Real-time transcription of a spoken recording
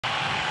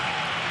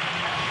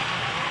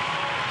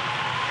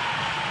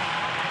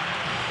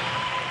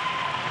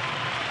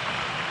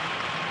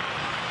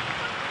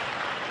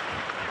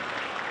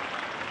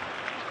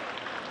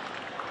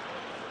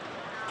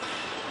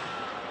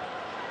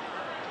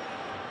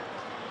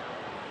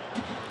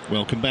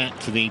Welcome back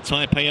to the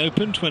Taipei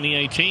Open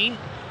 2018.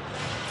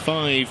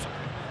 5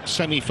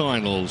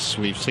 semi-finals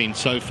we've seen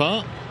so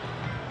far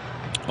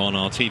on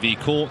our TV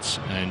courts,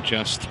 and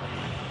just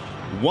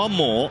one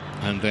more,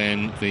 and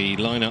then the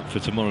lineup for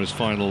tomorrow's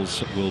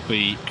finals will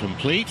be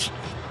complete.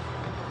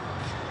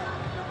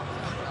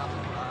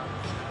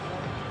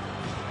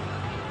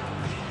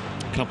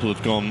 A couple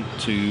have gone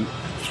to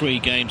 3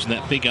 games, and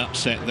that big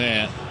upset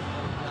there,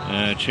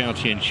 Chao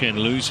Tianchen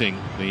losing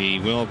the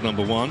world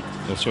number 1,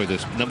 or sorry,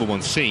 the number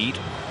 1 seed,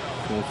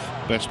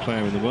 4th best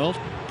player in the world.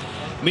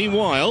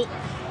 Meanwhile,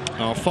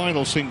 our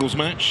final singles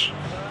match,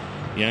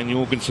 Jan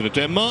Jorgensen of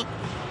Denmark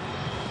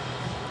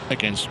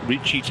against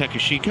Riichi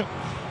Takeshita.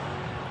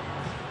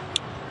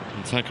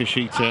 And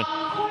Takeshita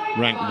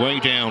ranked way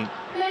down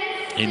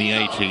in the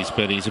 80s,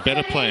 but he's a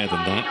better player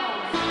than that.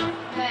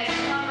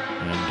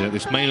 And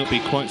this may not be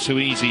quite so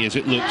easy as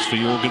it looks for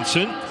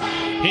Jorgensen.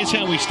 Here's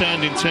how we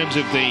stand in terms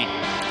of the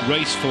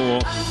race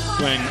for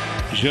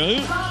Guangzhou.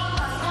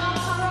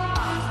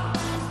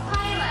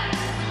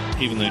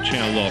 Even though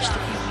Chao lost,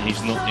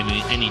 he's not in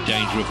any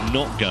danger of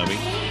not going.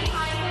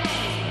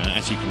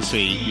 As you can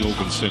see,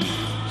 Jorgensen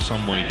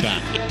some way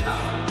back,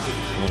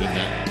 not in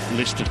that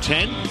list of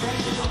 10.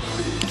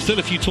 Still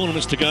a few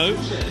tournaments to go.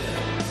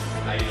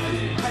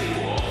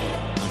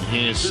 And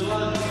here's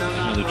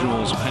how the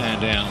draws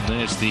panned out. And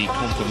there's the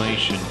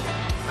confirmation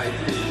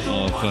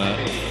of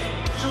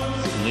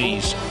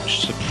Lee's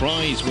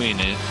surprise win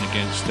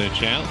against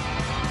Chao.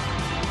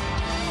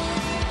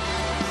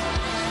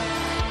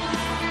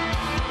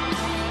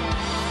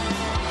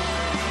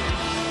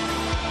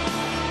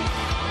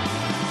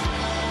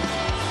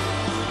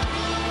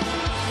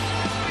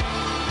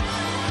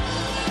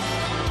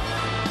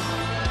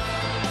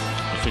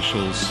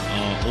 Officials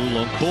are all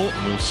on court,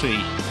 and we'll see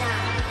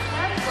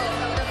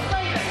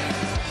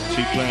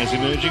 2 players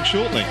emerging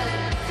shortly.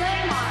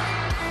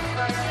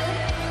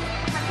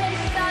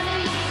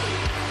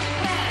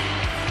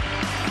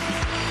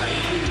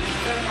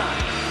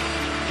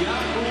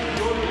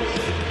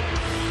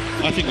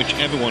 I think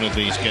whichever one of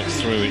these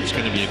gets through, it's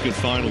going to be a good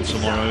final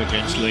tomorrow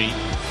against Lee,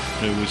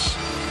 who was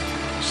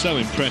so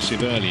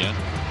impressive earlier.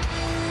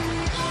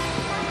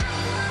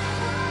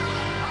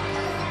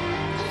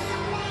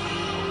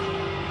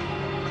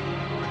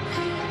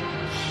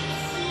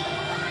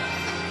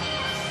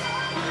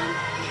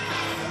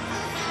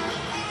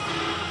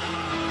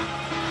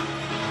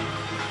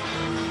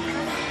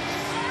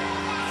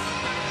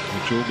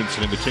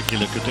 Jorgensen in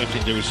particular could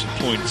definitely do some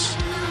points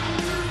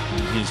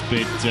in his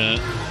bid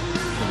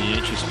for the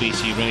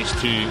HSBC race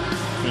to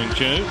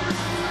Guangzhou.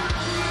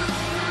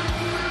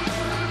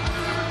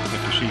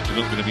 Takeshita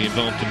not going to be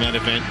involved in that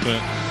event, but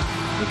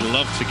would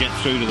love to get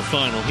through to the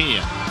final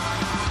here.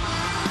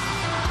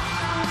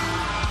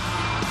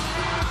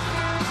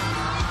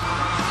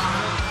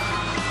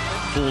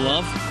 Full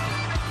love,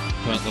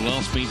 but the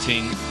last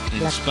meeting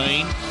in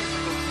Spain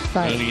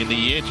early in the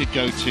year did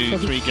go to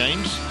 3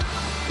 games.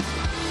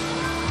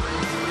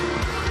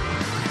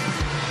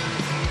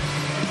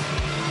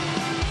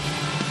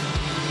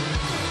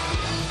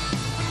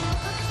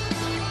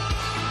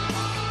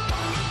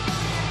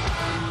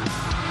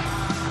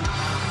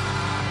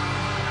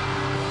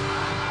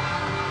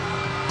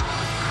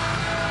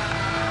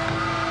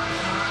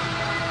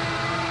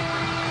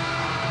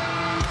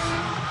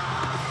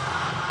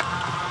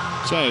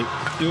 So,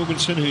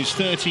 Jorgensen, who's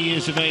 30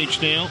 years of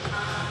age now,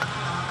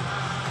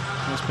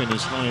 has been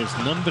as high as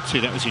number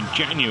 2. That was in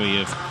January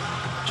of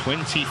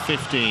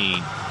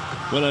 2015.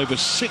 Well over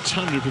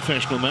 600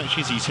 professional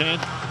matches he's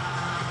had.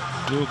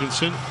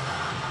 Jorgensen,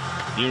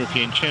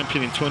 European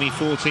champion in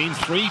 2014,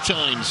 3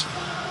 times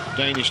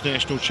Danish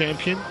national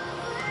champion,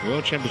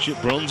 World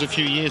Championship bronze a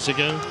few years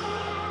ago.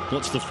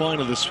 Got to the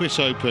final of the Swiss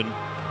Open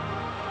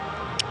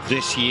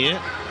this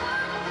year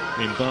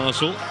in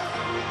Basel.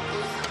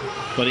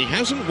 But he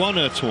hasn't won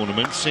a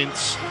tournament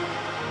since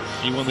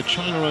he won the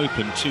China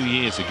Open 2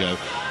 years ago.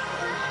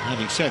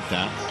 Having said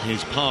that,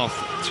 his path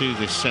to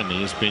this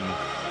semi has been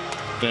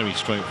very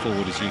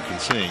straightforward, as you can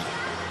see.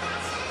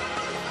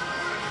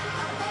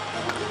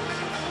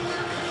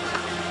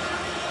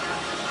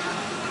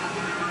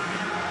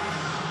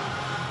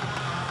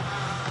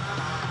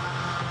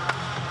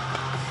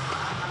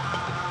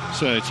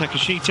 So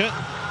Takeshita,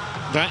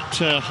 that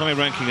high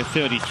ranking of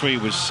 33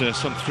 was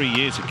some 3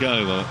 years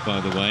ago, by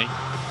the way.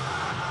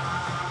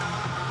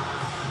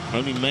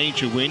 Only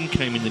major win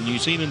came in the New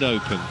Zealand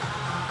Open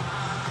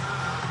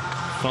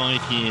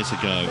 5 years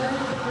ago.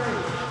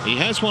 He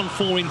has won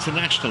 4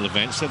 international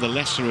events. They're the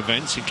lesser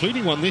events,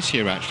 including one this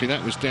year, actually.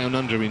 That was down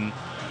under in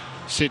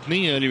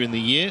Sydney earlier in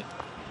the year.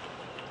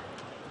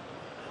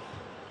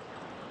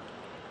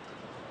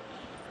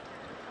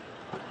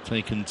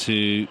 Taken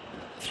to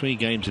 3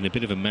 games in a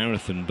bit of a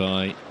marathon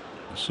by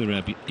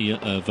Surabhi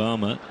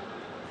Varma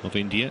of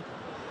India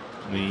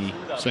in the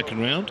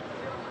second round.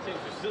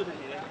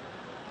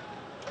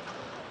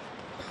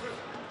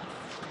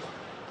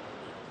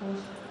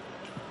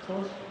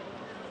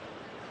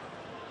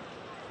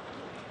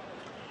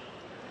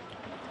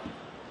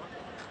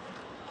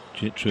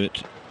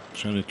 Chitrat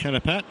Shonu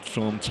Kanapat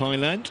from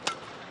Thailand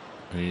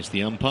is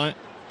the umpire.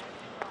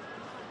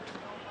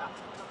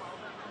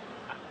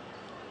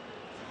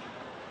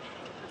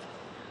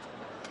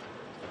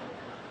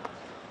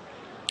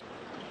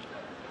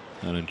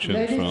 Alan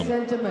Chung from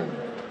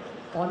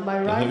on my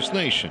the right, host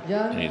nation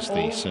is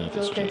the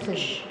service JorGensen,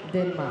 judge.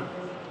 Denmark.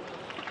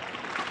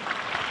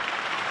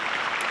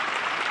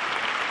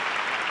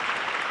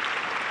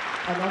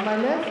 And on my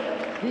left,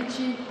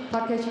 Riichi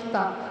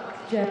Takeshita,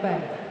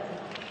 Japan.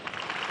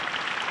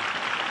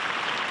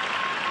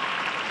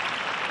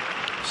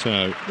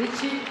 So,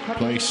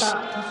 place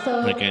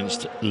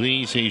against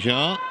Lee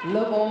Zijia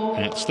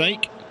at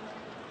stake.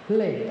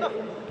 Play.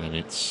 And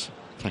it's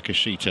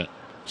Takeshita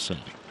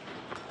serving.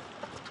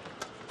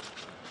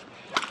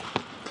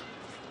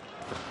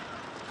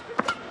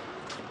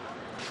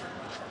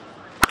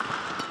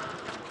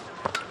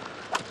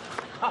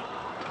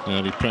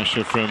 Early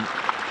pressure from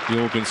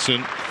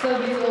Jorgensen.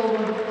 Service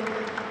over.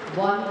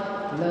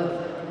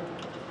 1-love.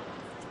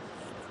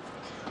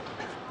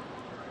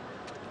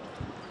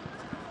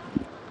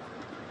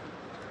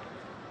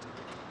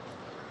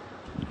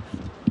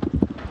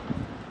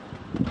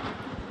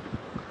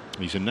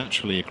 He's a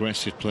naturally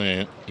aggressive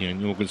player,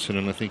 Jan Jorgensen,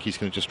 and I think he's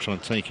going to just try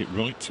and take it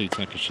right to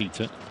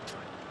Takeshita.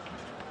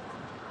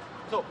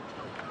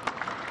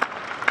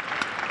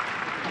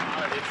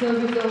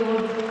 Service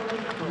over.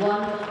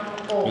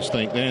 1-all.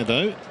 Mistake there,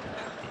 though.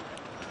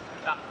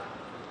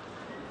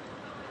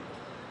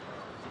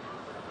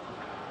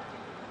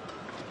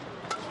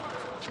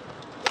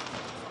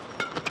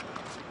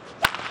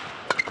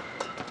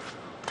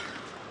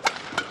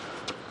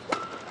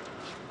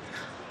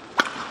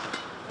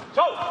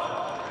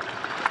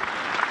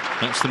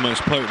 That's the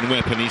most potent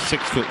weapon. He's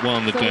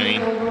 6'1", the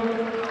Dane.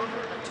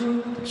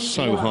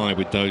 So high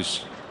with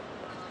those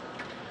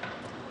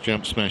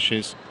jump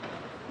smashes.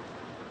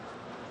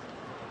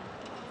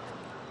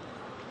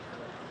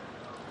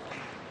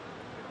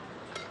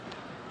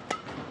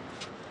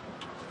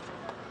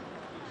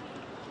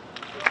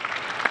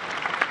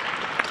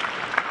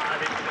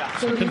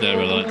 Second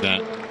error like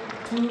that.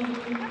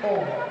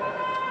 2-all.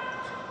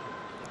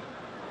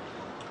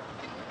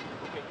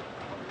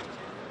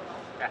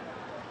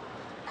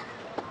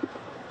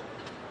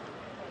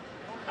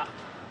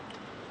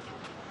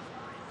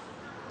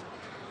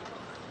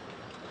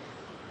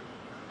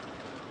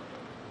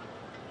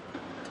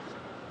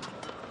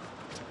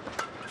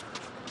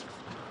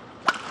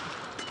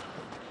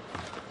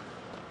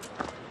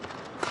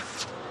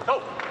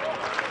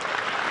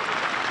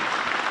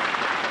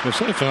 Well,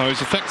 so far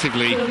he's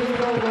effectively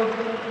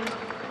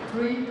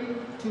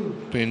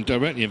been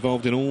directly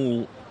involved in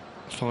all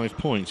 5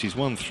 points. He's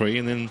won 3,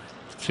 and then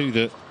 2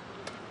 that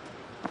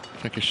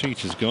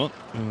Takeshita's got.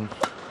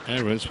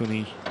 Errors when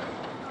he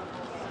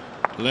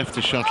left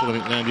the shuttle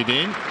and it landed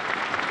in.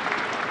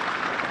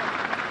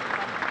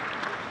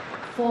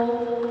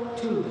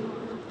 4-2.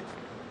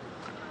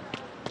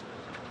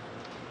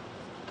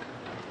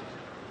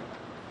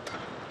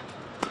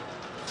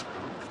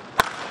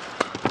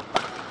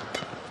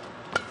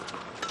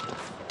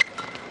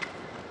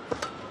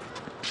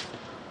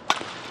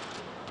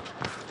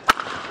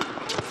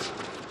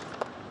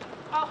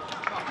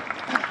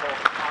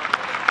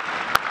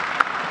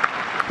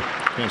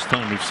 First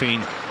time we've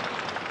seen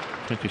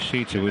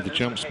Takeshita with the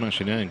jump smash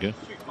in anger.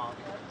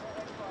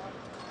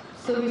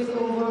 Service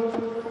over.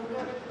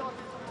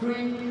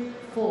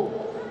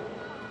 3-4.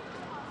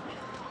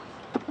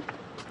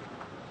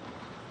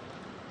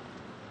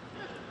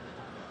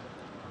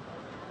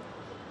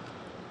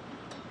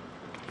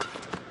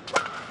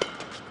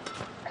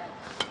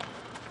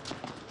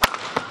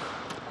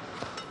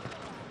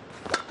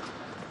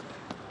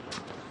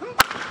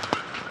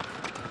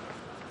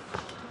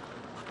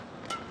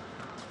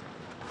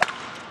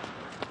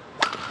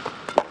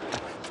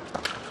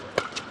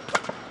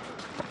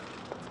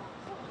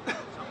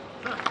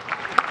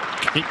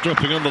 Keep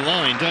dropping on the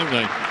line, don't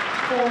they?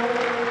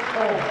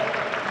 4-all.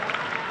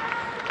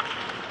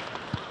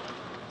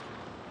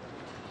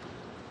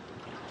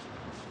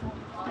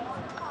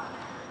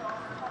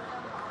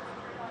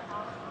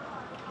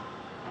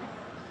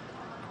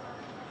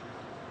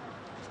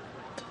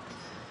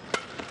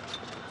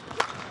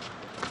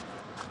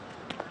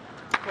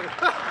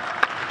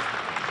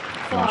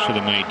 I should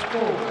have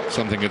made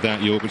something of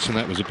that, Jorgensen.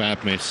 That was a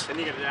bad miss.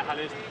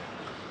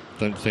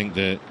 Don't think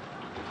that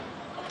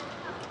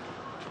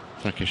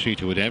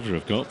Takeshita would ever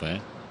have got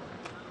there.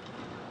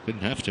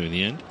 Didn't have to in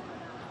the end.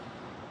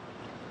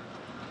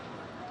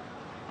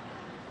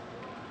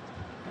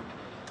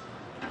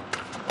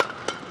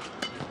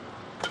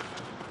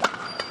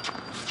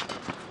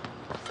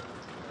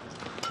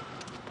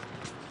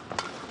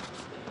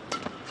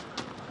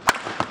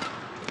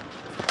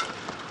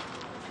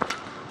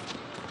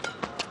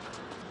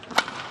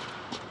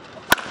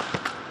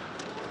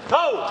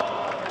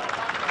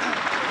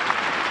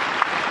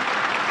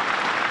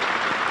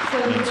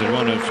 It's a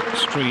run of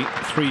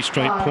 3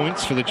 straight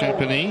points for the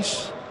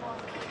Japanese.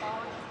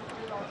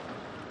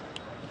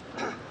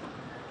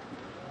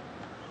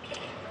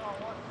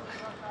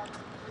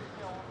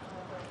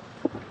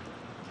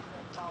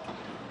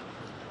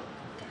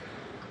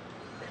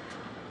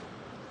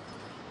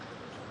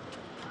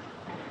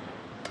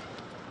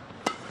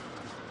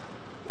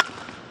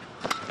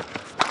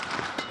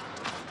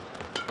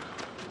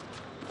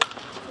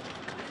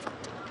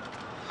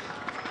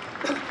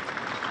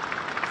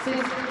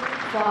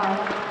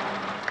 6-5.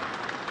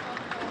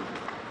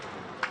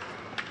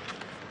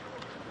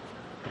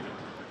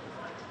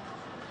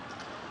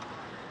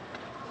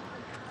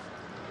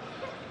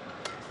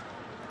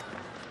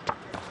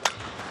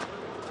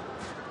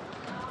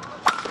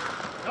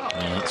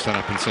 That sat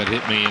up and said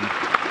hit me, and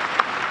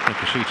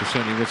Takeshita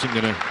certainly wasn't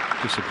going to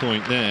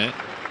disappoint there.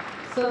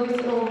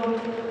 Service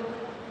over.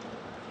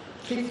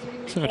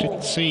 So I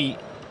didn't see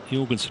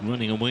Jorgensen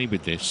running away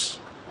with this.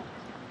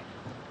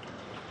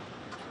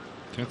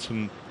 Had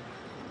some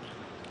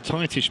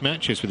tightish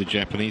matches with the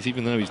Japanese,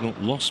 even though he's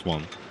not lost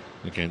one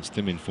against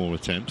him in 4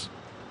 attempts,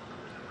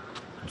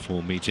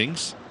 4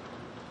 meetings.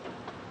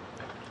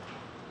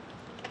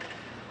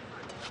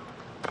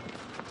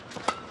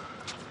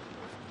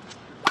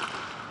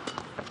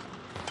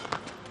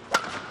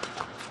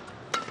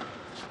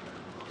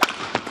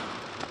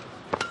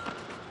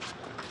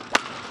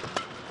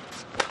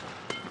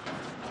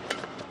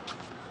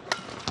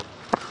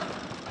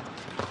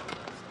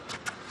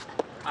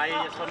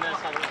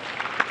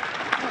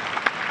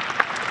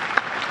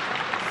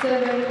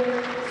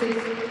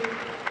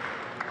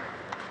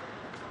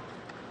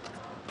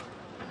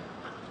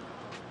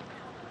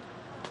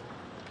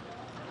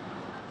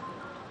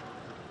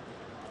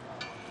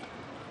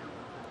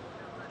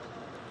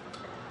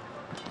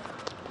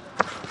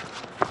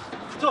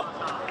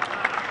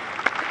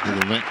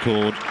 Little net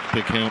cord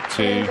pick out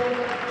to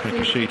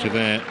Takeshita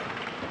there.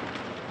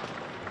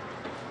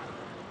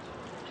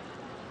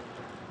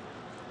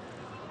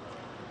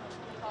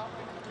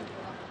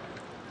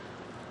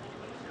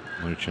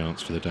 No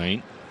chance for the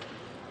Dane.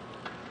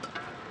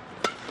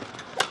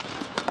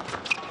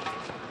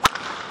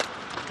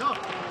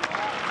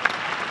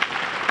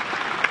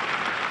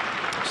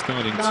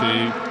 Starting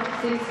to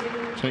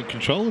take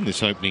control in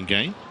this opening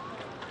game.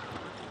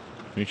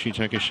 Riichi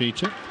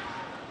Takeshita.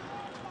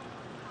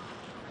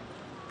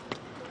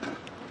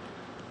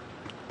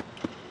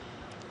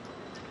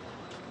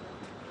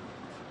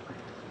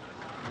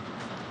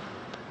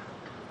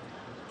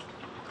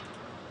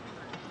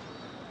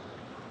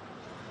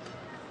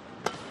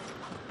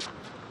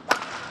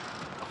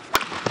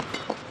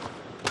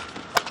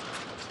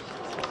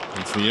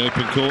 Into the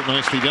open court,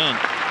 nicely done.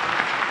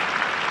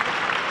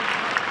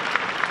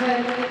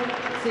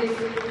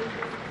 10-6.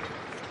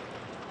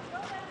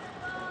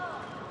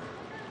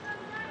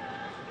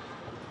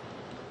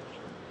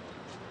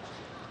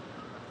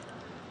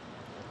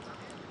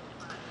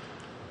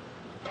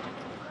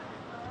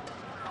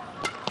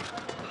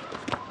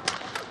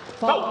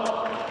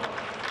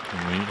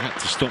 And we had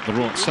to stop the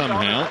rot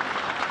somehow.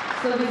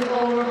 Service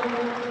over.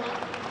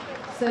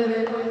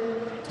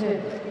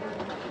 7-10.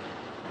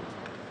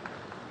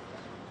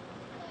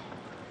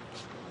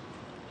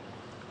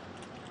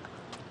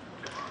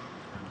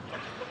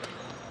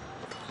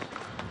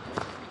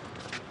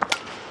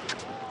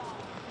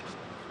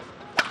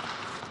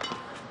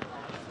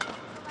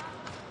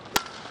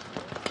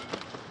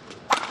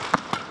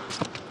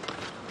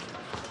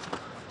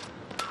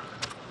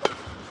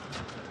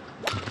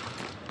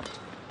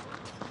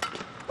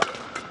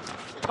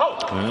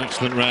 An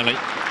excellent rally.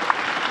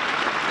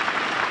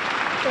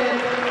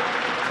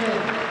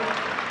 10-10.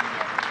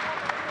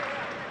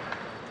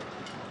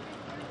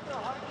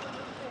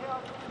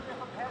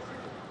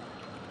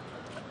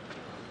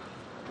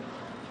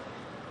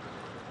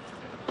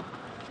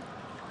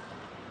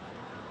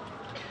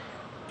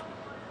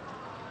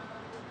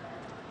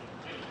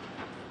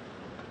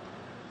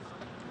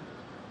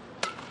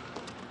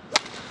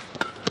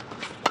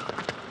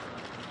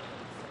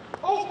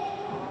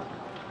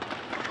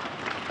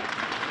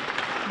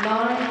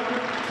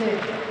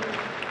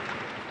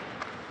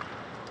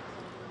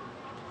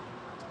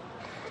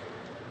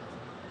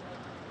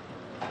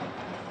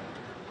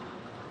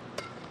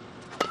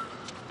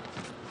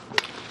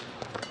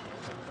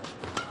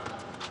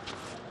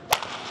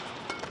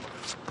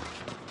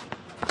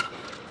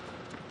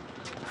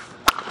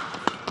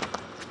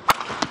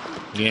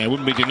 Yeah,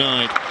 wouldn't be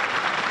denied.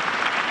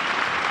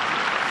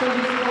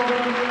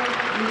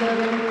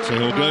 So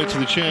he'll go to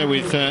the chair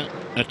with a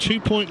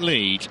 2-point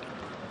lead,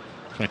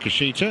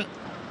 Takeshita,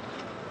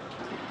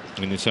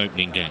 in this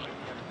opening game.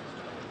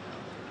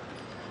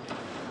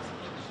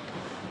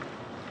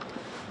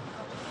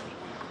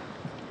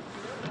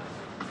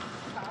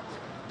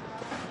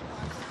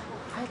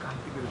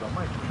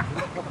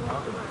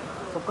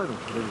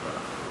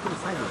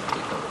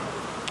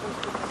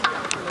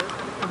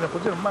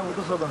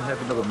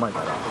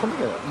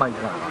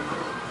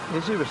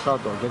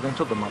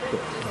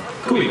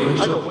各位观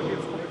众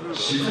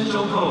，10分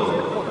钟后，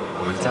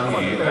我们将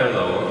于2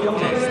楼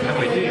Chinese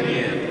Taipei 对面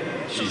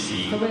举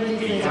行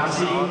李嘉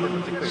欣、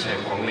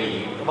陈黄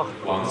玲、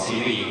王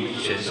麒麟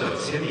选手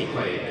签名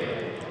会。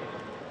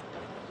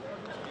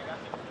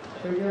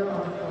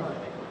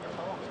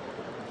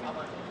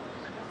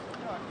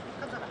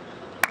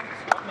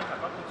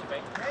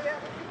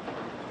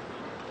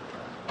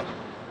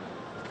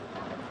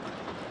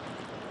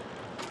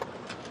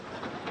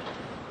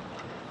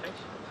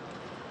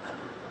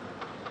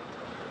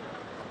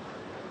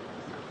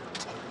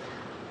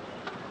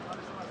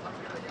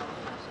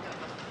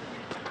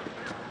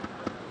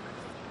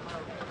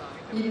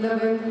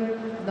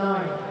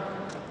11-9.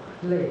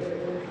 Play.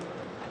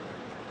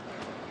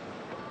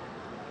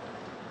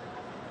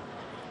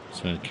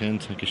 So can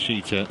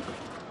Takeshita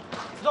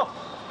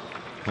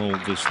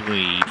hold this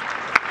lead?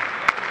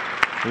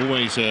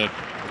 Always I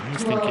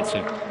just think it's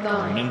a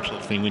mental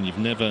thing when you've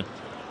never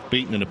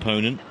beaten an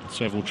opponent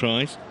several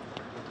tries.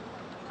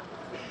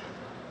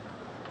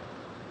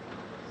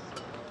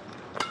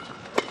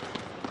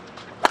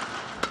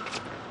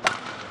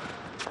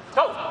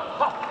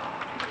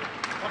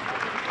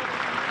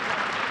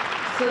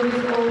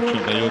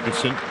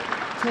 JORGENSEN.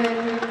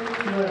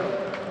 10-12.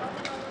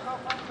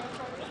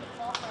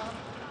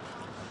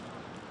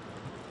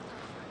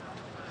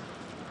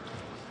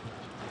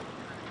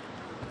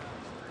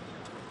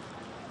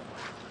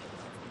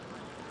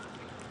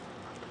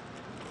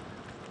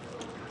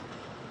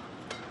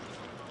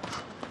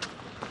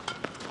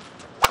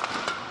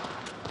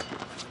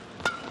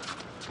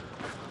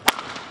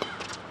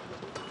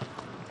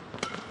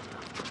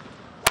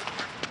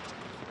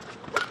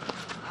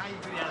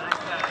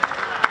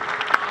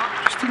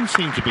 Didn't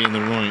seem to be in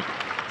the right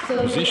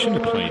position to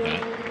play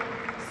that.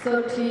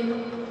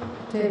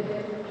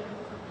 13-10.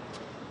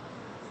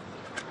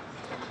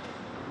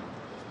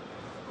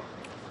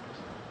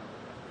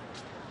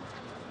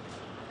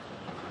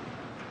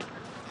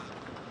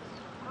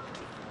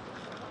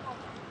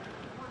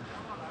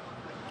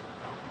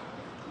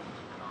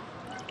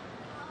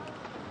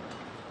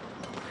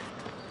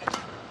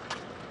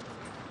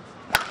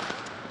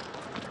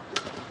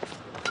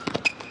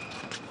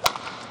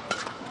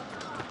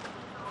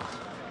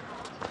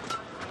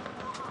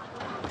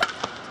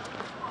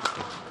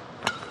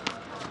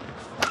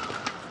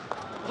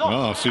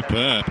 Oh,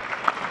 superb.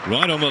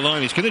 Right on the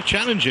line. He's going to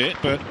challenge it,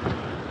 but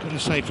got to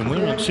say, from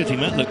where I'm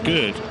sitting, that looked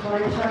good.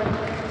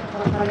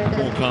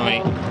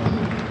 Hawkeye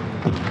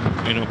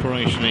in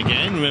operation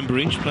again. Remember,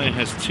 each player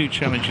has 2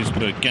 challenges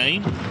per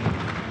game.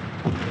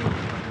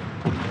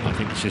 I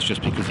think this is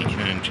just because he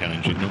can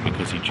challenge it, not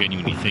because he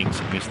genuinely thinks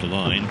it missed the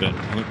line, but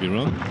I might be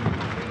wrong.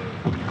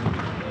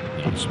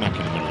 Yeah, smack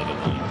in the middle of the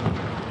line.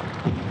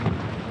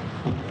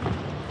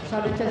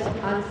 Challenges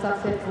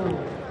unsuccessful.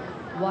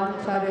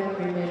 1 challenge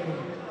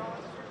remaining.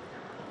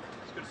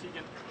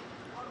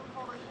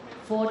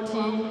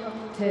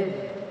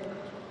 14-10.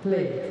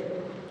 Play.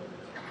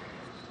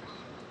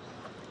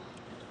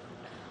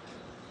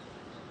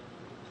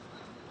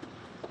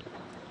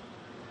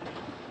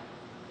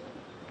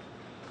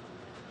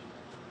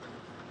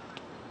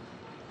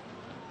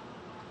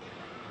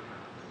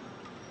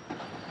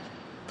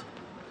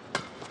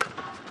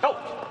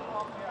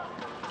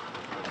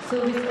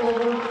 Service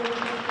over.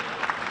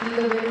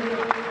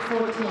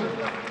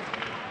 11-14.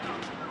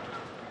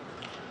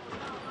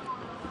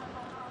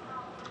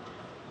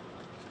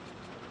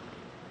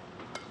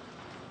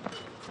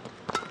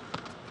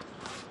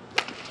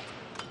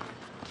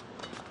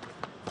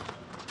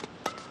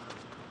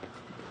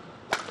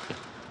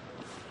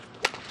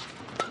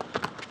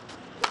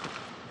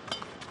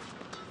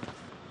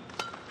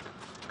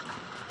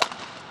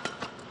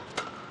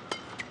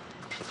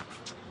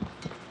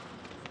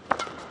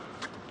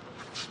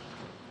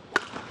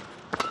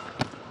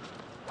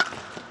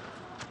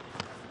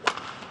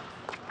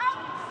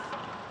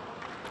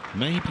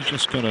 Maybe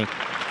just got a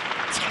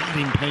tad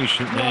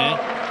impatient there,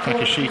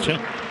 Takeshita.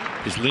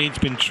 His lead's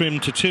been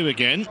trimmed to 2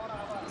 again,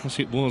 as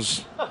it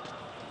was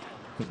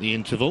at the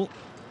interval.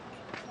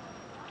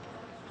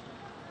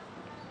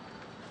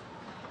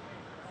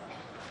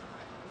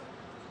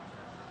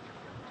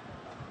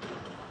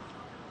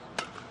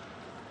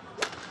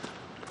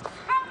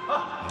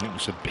 That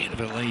was a bit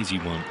of a lazy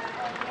one.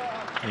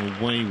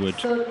 A wayward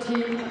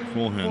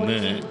forehand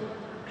there.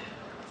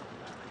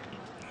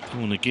 Don't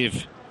want to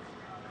give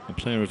a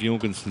player of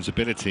Jorgensen's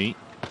ability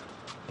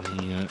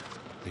the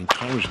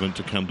encouragement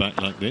to come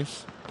back like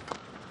this.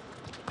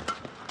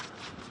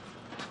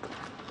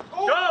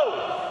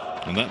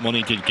 And that one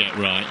he did get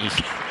right.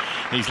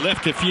 He's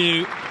left a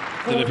few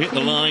that have hit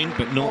the line,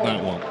 but not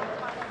that one.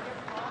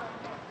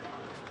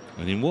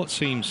 And in what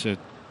seems a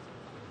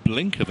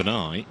blink of an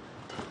eye,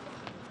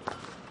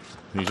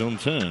 he's on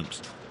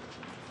terms.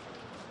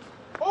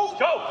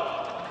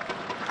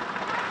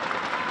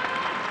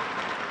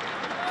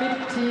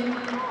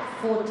 15-14.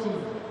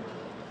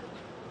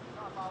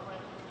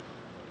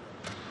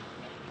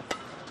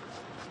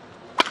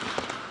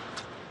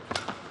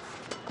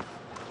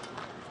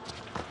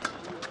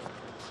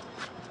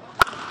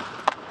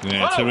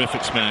 Yeah,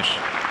 terrific smash.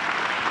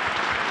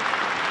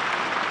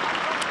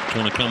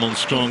 Trying to come on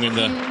strong in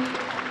the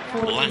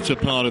latter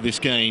part of this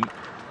game.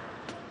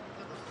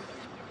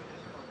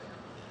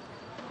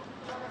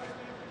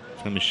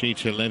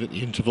 Takeshita led at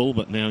the interval,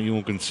 but now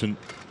Jorgensen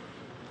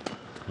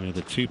with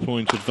a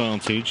 2-point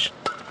advantage.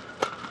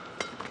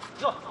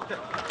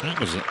 That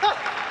was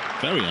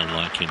very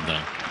unlike him,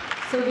 though.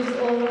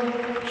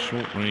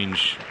 Short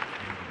range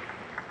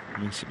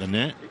miss at the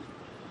net.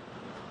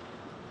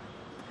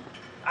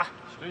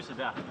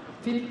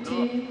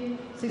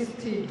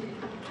 15-16.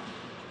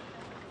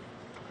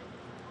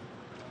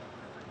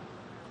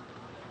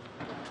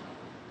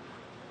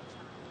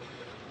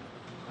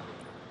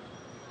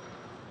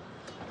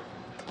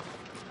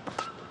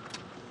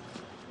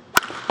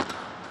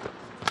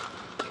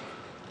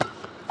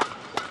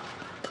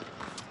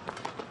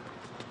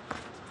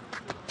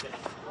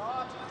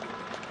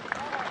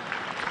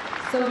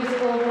 Service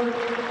over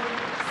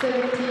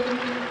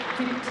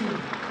 17-15.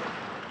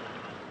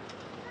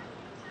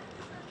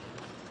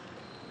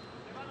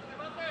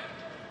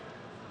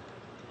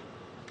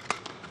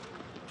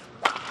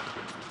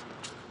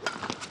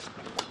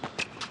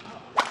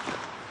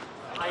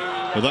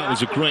 Well, that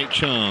was a great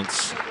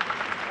chance.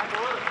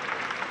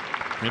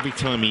 Every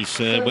time he's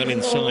well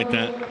inside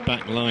that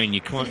back line,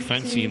 you quite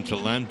fancy him to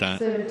land that.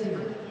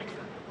 17.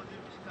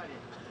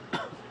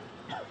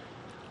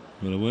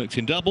 Well, it worked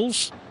in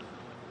doubles.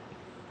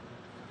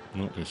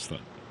 Not this though.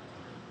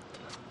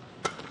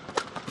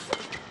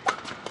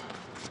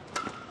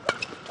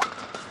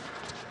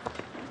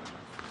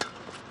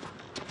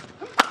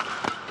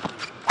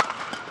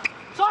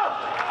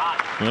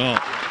 Well,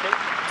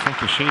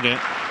 Takeshita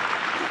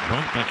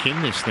right back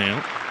in this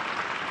now.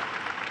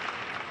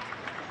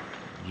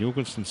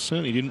 Jorgensen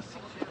certainly didn't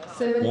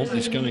want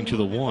this going to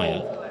the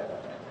wire.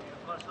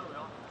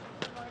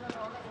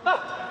 I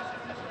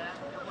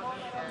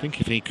think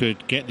if he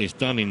could get this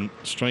done in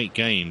straight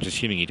games,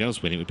 assuming he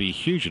does win, it would be a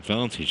huge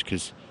advantage,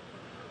 because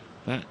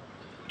that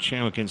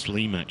Chow against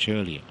Lee match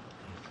earlier,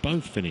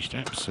 both finished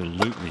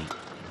absolutely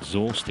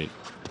exhausted.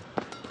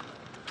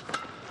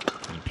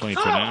 And played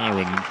for an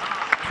hour and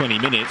 20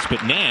 minutes,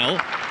 but now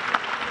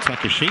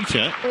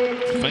Takeshita,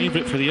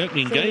 favourite for the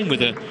opening game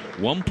with a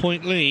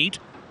 1-point lead.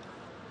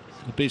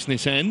 The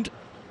business end.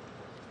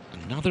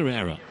 Another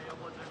error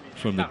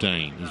from the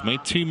Dane. He's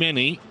made too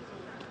many.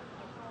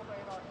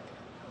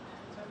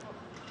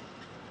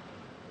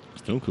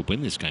 Still could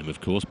win this game, of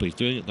course, but he's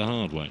doing it the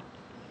hard way.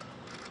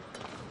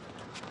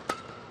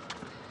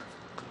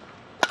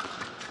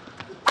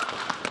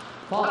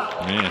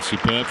 Yeah,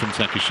 superb from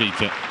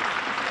Takeshita.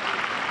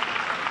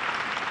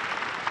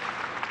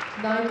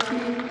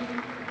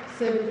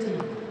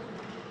 19-17.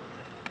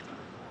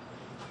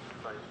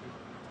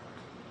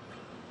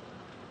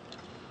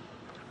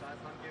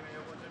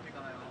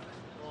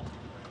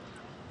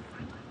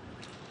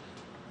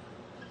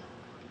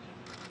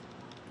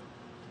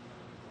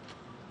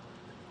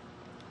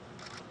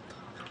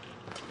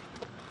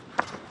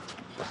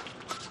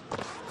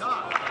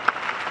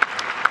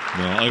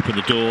 Well, opened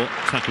the door.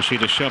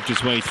 Takeshita shoved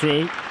his way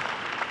through.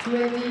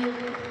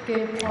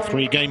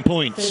 3 game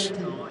points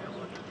 17.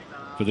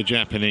 for the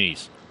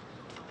Japanese.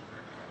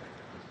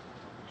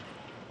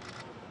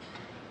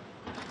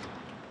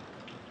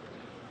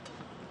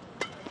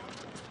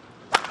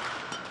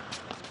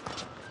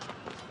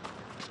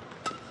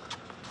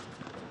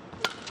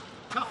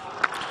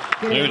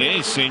 There it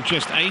is, in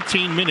just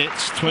 18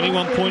 minutes,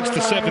 21 points to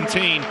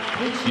 17.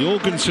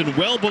 Jorgensen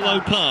well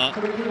below par.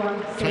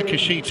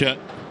 Takeshita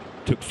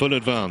took full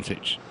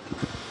advantage.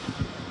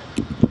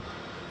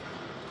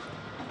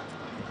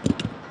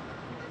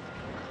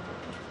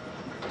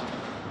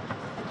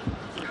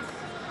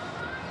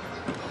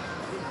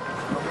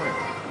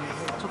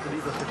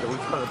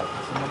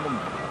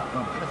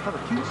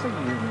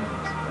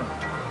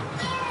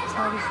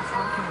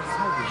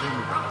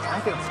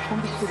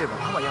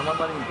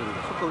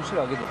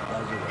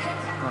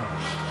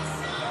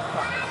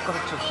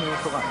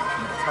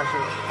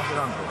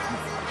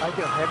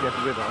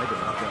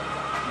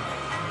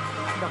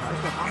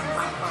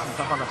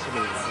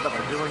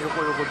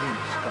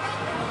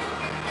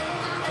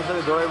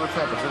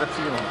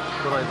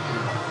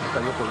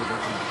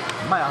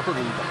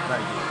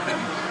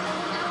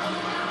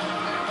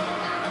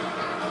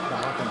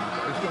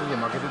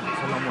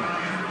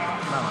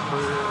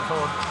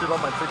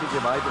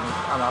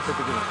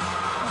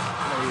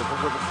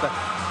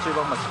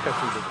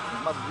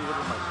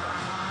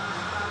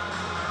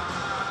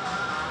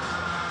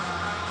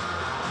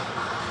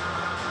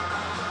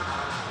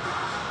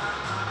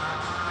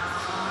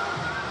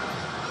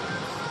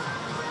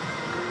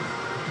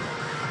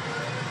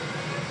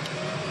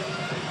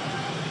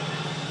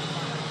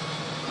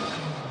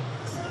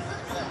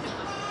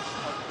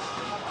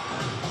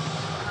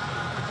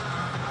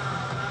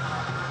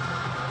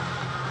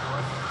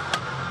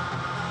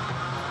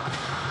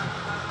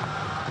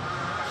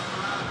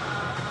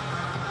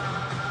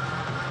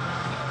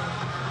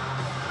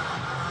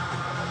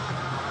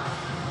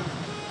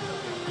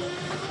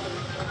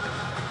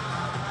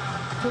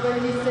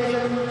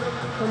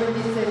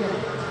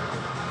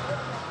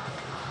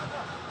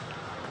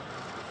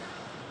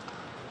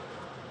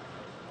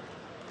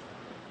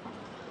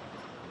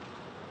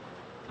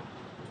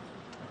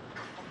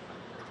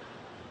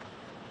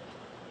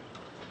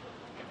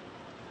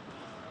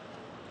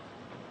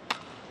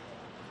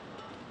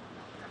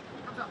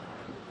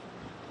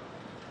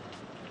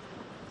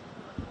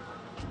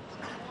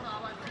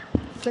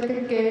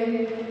 Second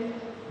game,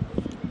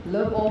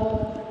 love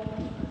all,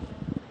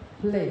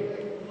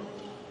 play.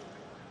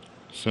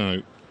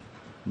 So,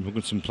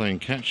 Jorgensen playing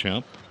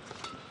catch-up,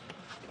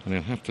 and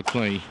he'll have to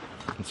play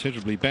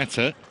considerably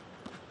better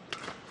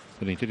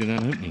than he did in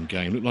that opening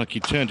game. Looked like he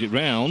turned it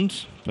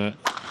round, but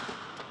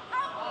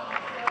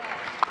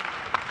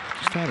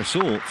just out of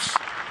sorts.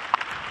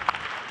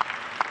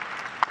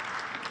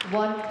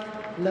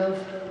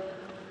 1-love.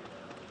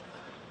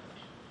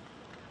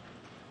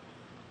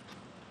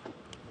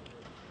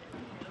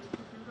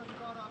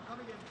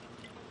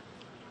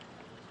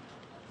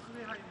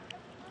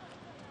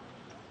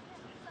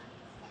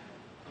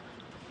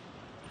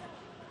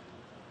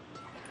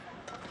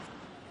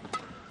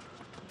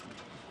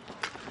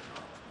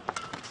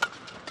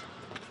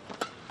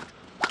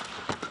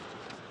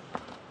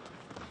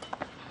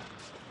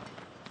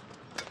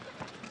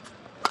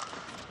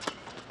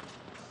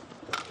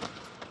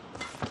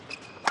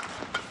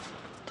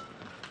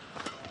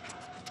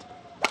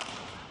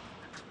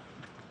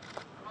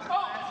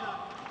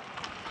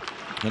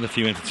 Had a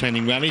few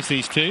entertaining rallies,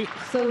 these two.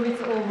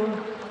 Service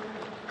over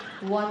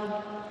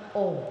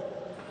 1-0.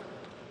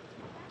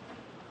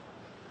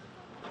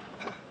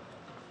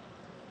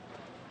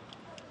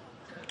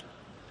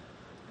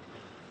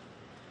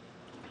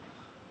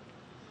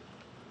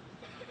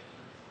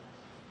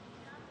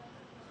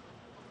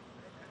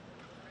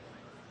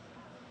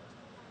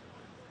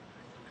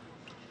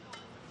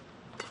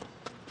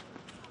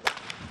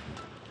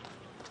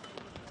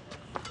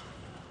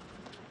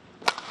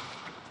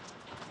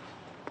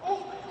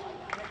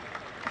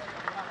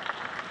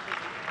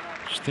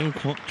 Still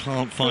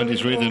can't find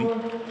his rhythm,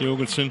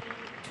 Jorgensen.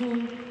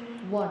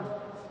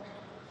 2-1.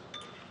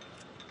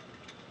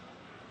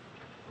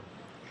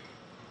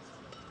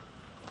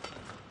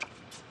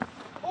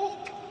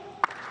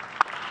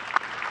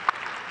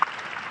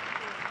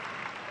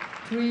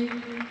 Three,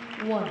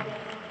 1.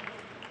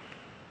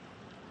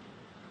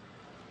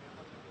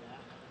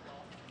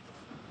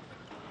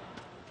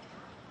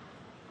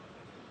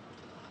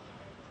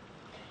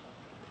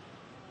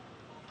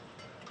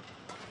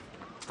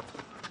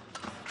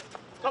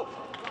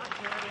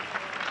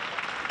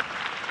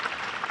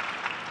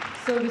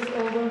 Service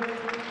over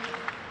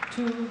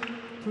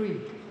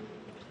 2-3.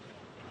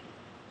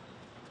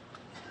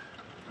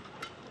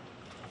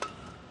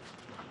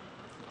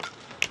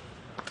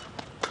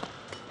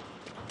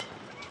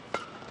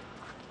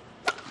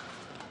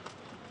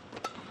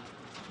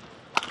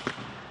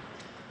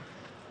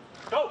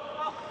 Go!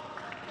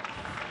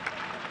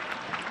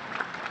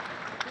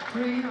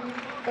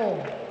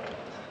 3-0.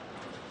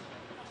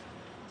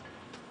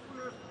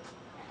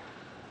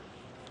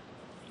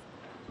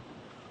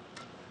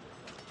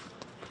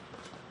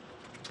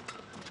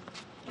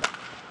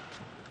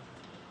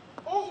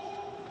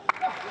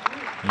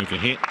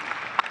 Overhit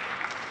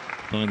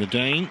by the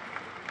Dane.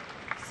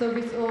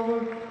 Service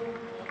over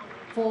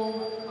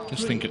 4-3.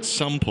 Just think at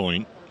some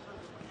point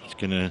he's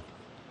going to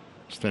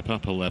step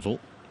up a level.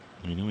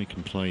 We know he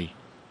can play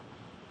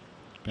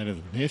better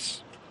than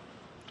this.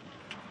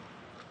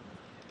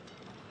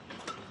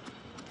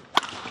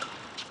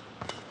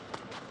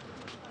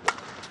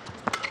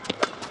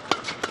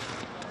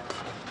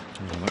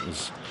 Oh, that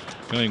was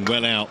going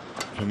well out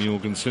from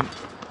Jorgensen.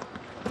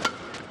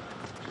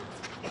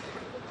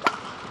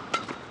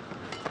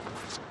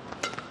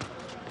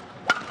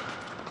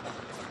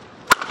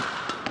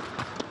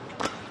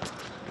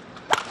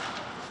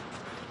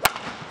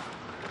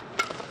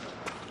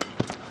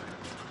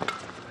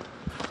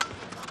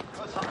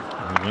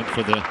 Went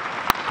for the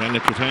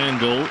delicate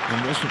angle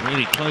and wasn't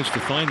really close to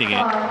finding it.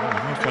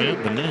 Halfway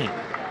up the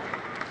net.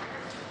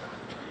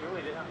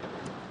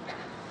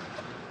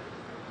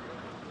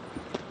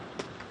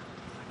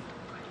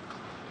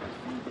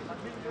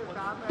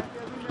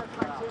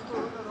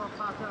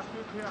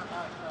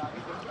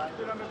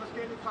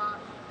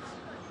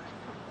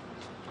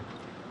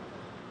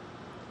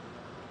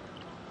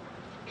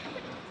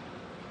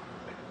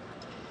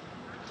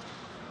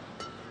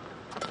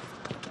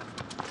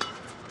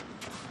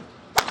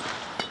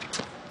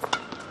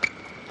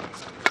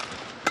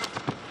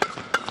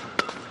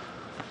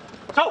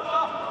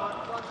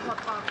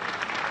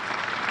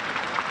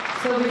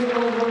 Service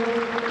over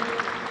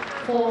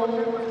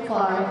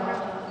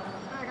 4-5.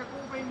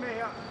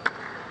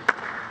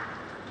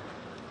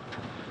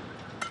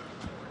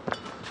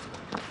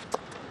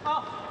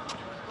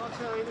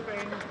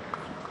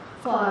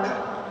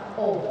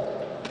 5-0.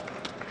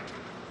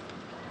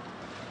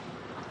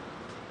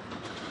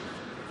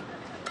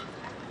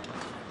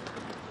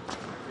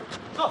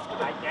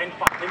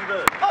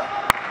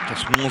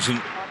 Just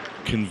wasn't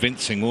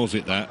convincing, was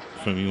it, that,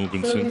 from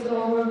Jorgensen? Service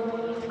over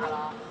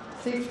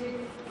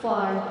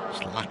 6-5.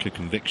 Just lack of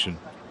conviction.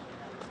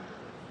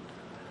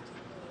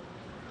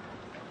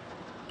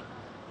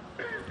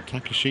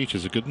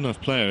 Takeshita's a good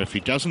enough player. If he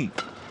doesn't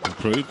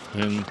improve,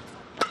 then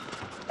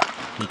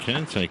he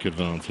can take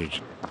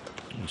advantage.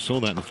 We saw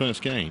that in the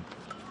first game.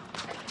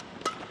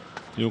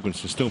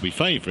 Jorgensen still be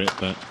favourite,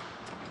 but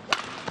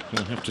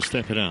he'll have to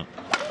step it up.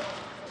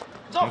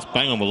 That's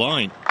bang on the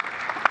line.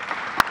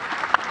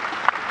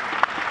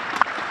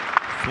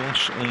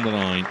 Flush on the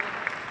line.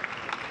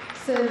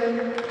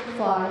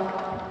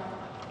 7-5.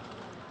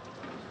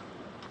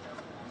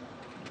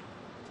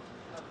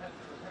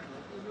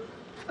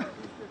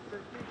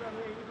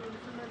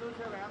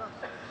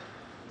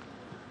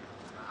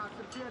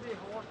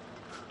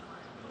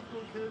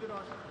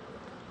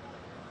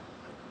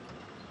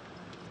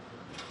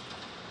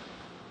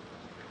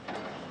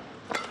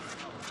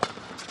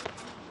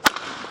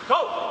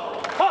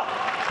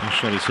 That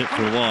shot is hit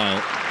for a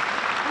while.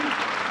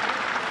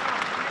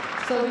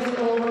 Service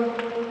over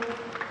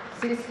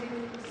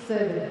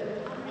 6-7.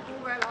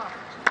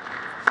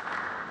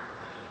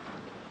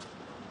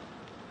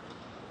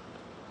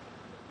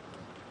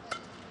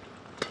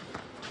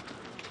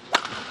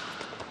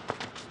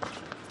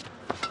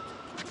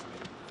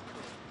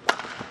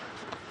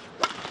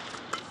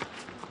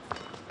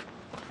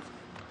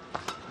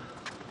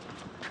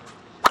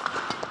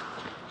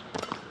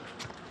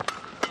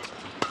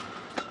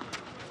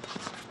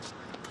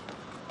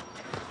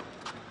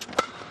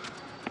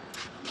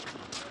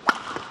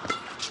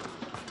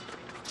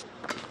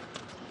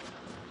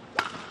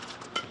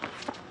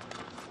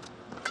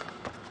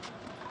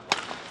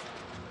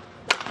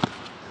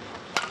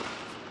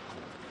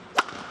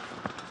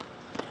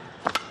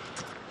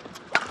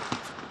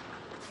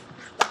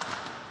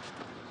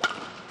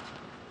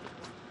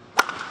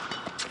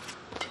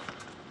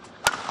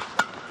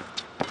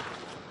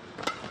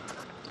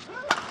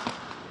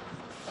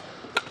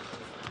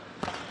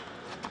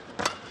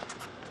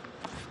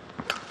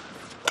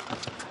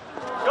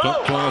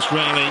 last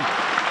rally.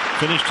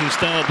 Finished in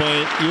style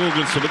by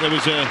Jorgensen, but there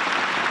was a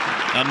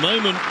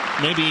moment,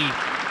 maybe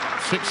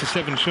 6 or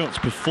 7 shots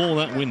before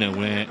that winner,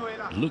 where it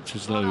looked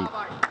as though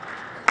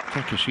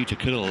Takeshita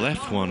could have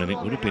left one, and it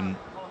would have been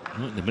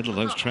right in the middle of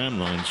those tram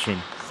lines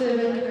from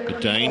the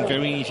Dane.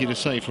 Very easy to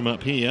say from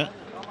up here.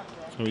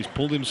 So he's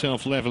pulled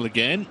himself level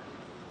again.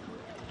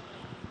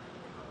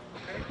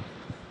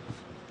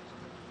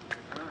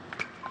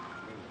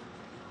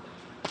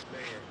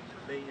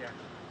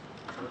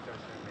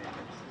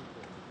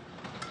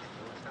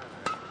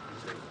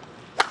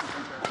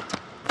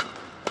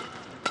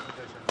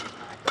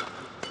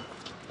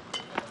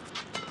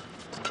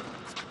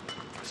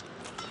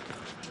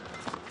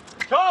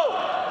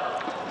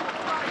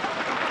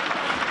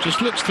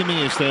 Just looks to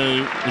me as though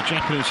the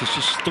Japanese has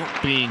just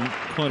stopped being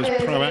quite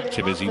as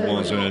proactive as he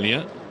was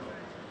earlier.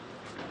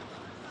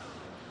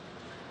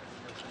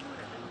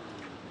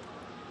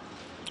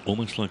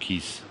 Almost like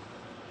he's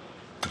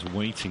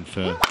waiting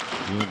for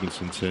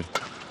Jorgensen to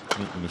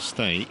make a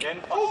mistake.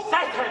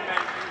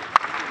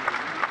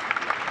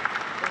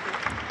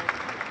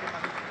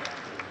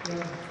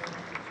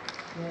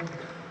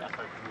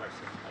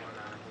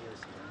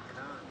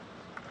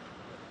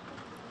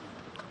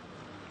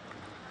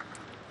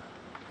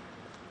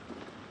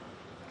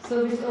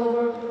 Service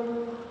over,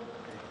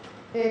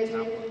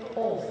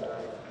 8-all.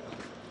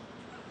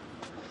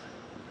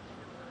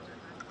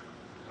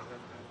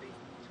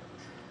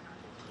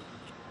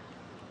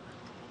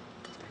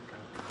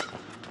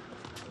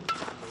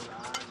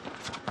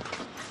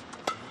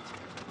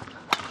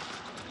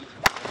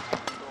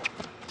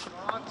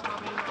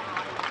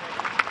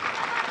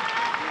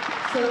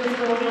 Service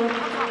over,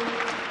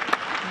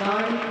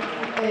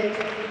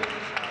 9-8.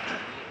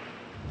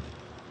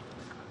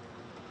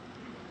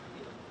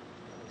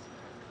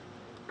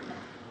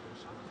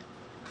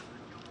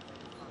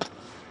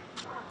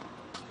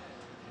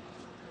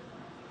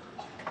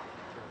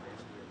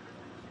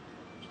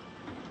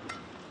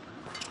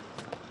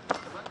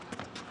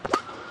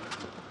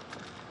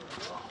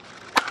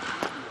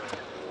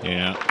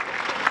 Yeah,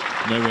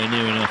 nowhere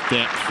near enough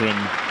depth from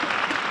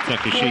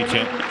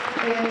Takeshita.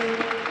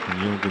 And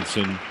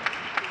Jorgensen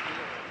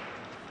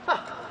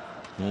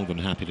more than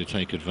happy to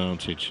take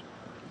advantage.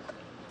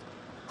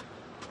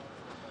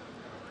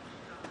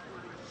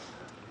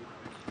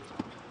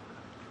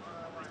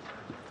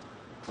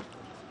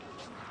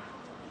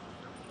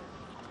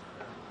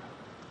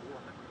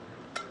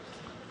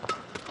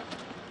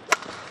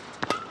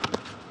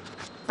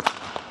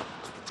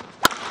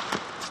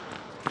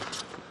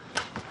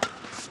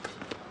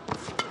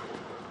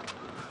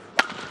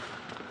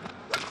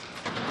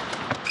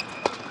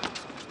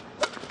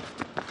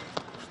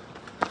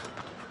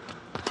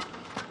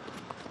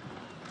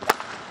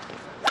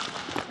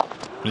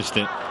 Missed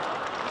it.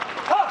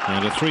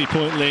 And a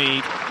 3-point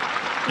lead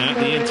at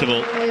the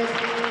interval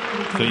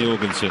for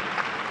Jorgensen.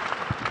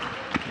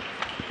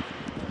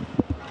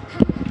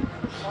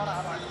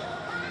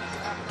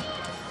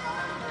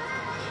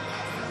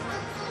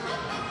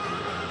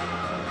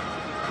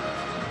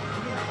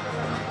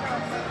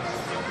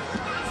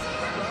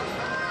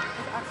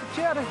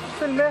 Accepter det,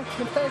 spil med,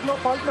 men stadig nå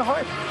boldene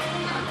højt.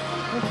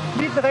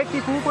 Lige den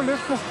rigtige bue på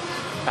løftene.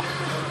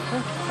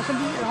 Og så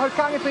lige holde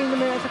gang i benene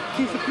med altså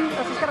disciplin,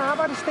 og så skal der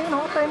arbejde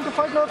stenhårdt derinde, du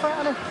får ikke noget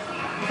færdigt.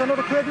 Så når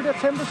du kører de der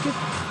temposkift,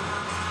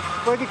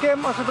 ryk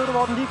igennem, og så ved du,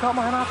 hvor den lige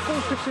kommer. Han har haft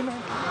god succes med.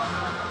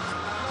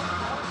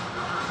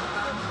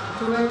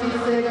 20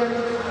 seconds,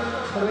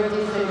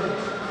 20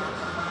 seconds.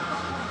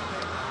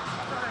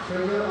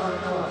 Failure on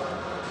court.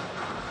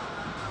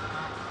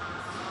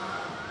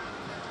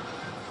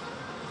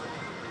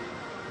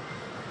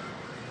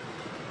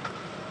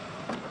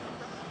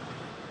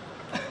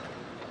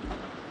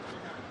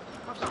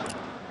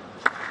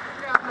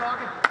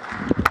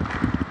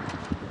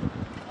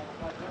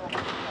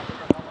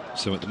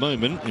 So at the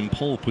moment, in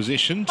pole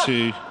position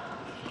to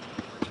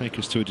take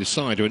us to a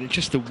decider, and it's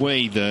just the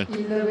way the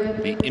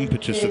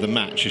impetus of the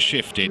match has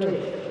shifted.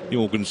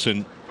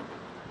 Jorgensen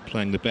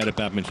playing the better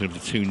badminton of the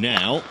two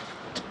now.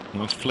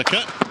 Nice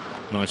flicker,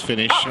 nice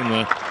finish, and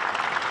the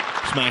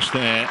smash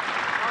there.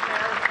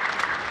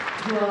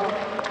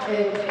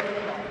 12-8.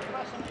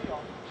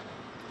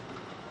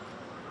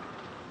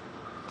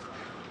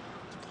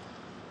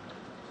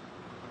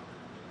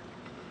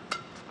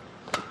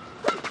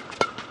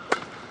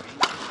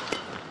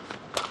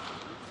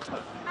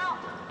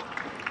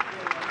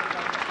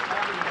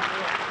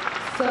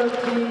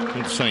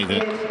 I'd say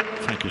that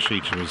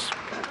Takeshita has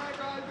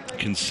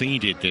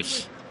conceded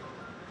this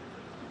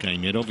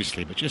game yet,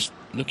 obviously, but just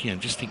looking at him,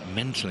 just think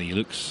mentally he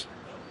looks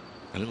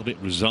a little bit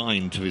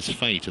resigned to his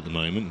fate at the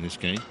moment in this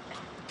game.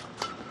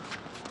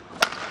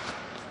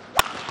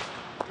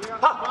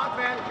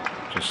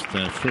 Just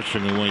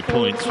frittering away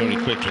points very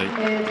quickly.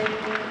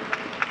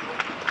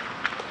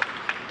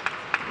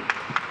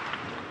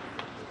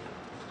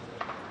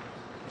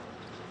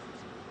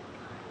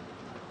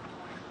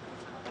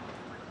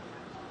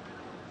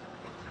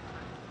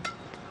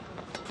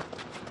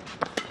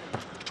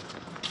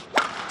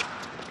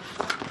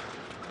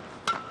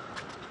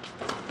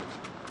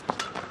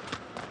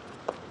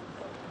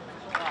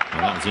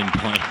 was in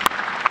play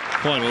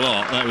quite a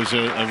lot. That was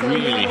a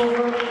really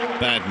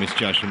bad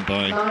misjudgment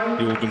by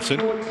Jorgensen,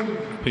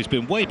 who's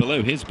been way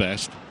below his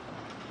best.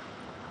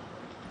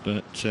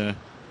 But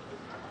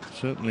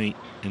certainly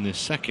in this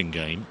second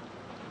game,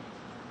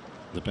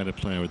 the better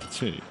player of the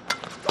two.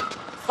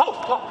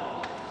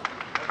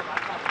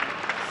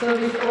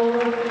 Service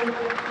over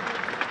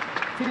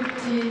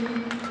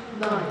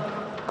 59.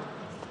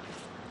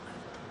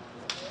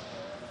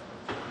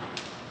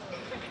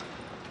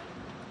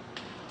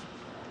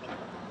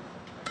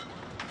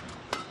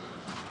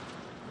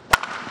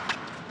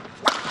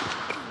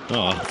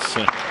 Oh, it's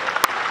the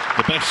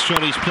best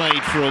shot he's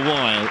played for a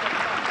while.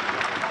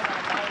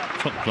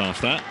 Top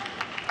class, that.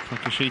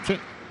 Takeshita.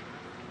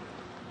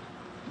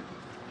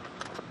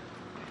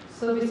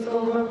 Service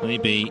over.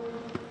 Maybe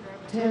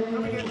 10. a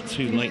little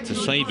too late to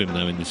save him,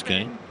 though, in this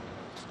game.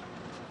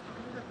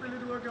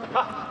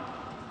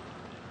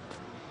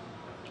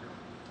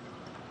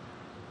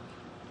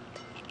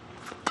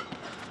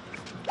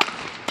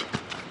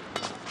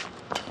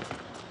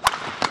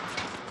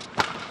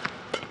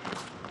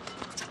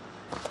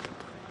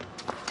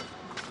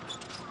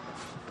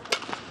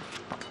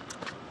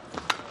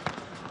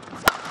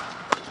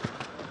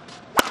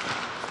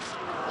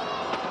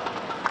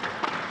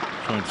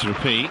 Trying to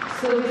repeat.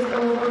 Service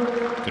over.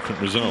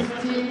 Different result.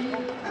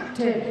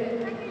 10.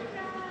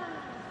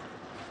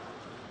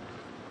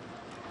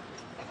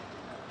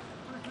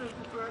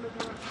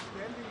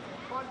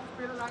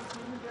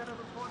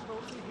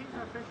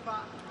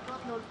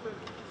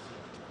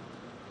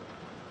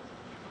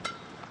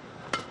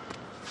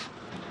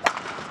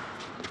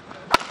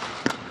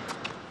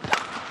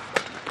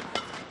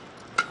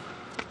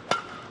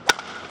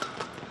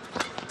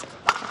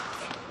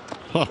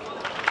 Huh.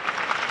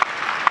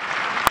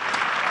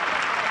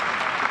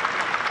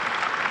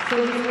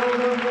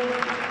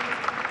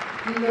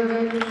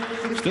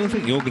 Still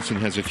think Jorgensen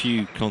has a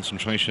few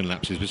concentration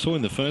lapses. We saw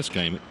in the first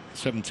game at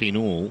 17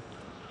 all.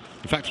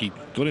 In fact, he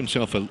got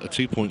himself a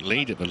 2-point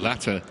lead at the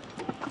latter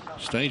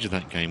stage of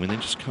that game and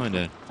then just kind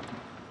of,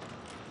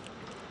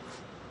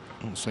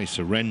 I won't say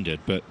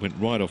surrendered, but went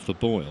right off the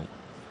boil.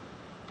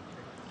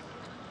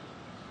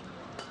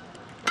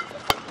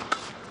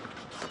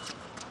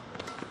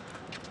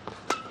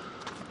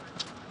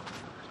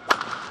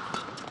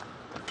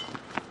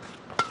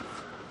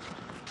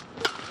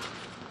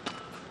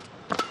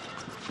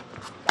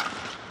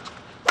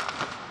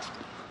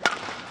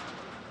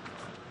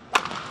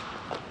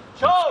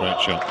 Great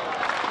shot.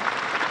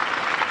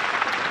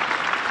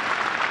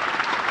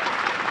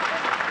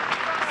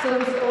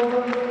 Service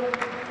over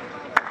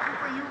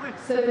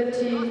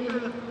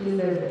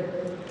 17-11.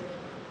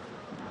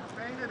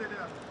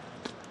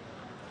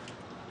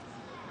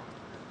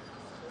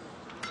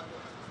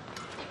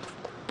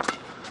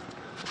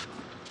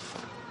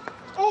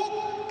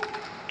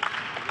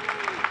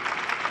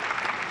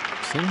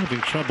 Still having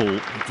trouble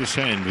at this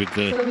end with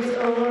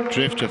the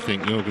drift, I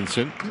think,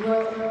 Jorgensen.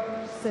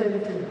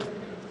 17.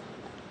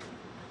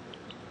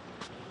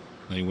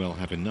 May well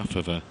have enough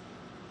of a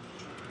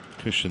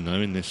cushion, though,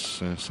 in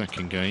this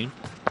second game.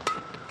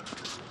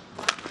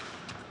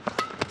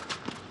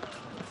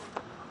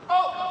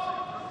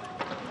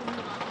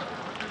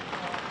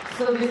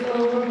 Service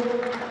over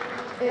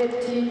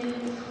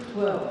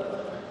 18-12.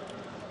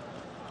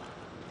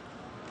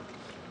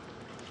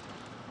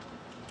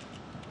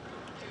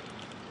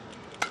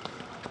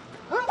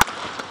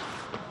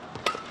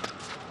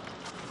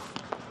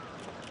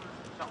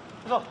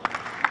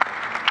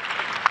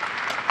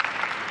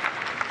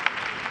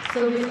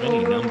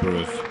 Any number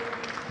of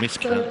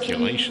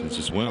miscalculations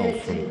as well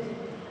from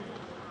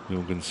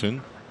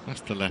Jorgensen.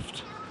 That's the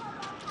left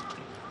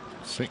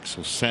 6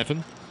 or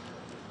 7,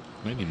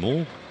 maybe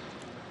more,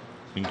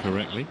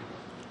 incorrectly.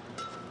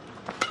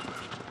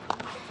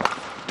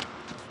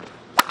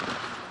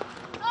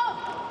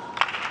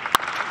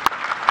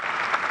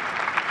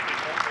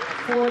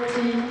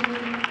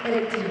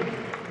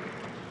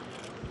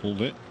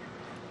 Pulled it.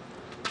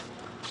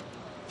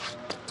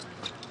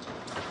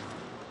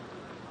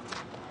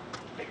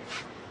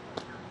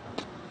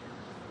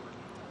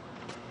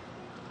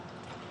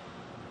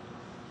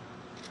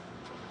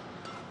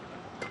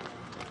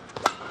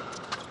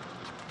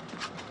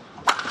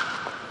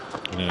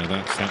 No,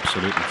 that's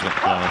absolutely top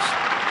class.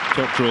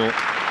 Top draw.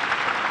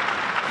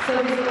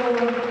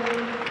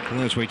 And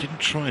that's where he didn't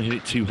try and hit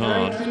it too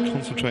hard,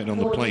 concentrated on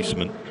the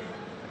placement,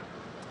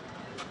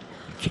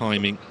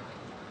 timing.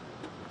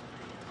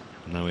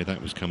 No way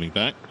that was coming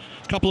back.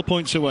 A couple of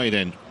points away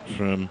then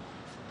from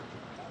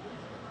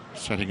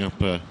setting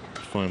up a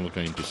final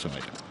game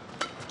decider.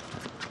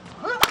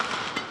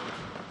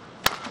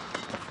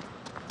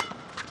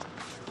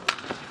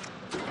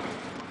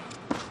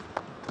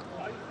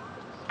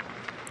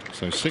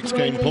 So 6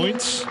 game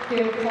points.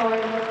 Game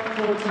 5,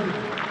 14.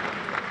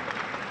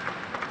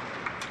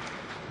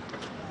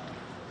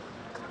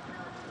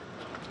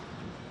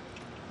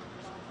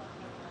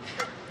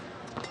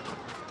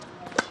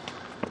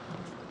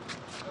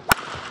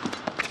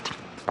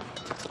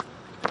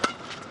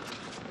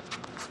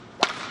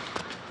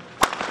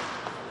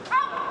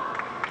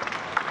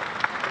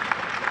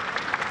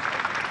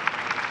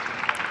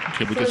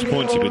 he'll be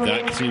disappointed with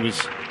that because he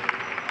was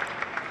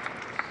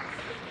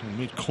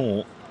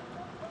mid-court.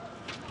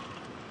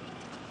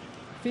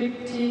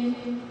 15-20.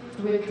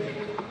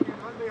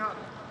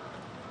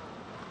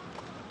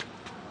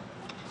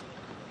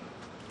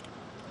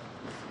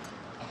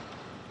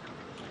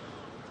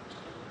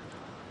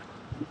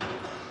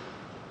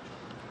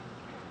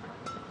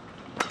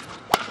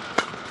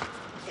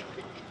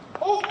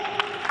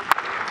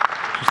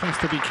 Just has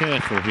to be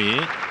careful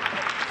here.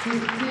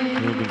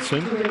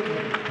 Jorgensen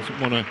doesn't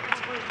want to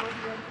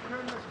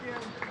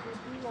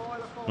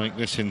make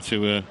this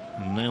into a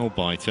nail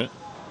biter.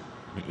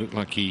 It looked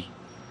like he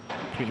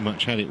pretty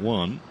much had it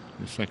won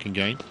in the second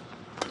game.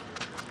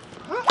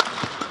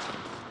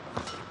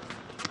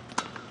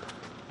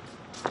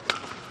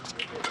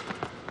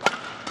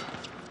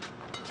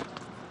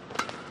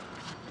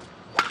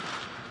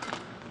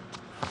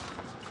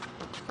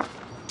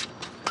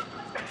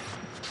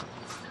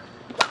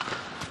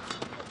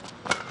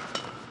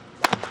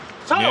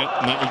 Yeah,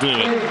 that'll do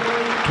it.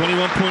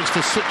 21 points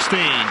to 16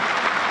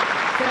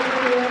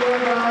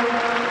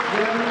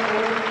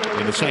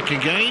 in the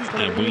second game,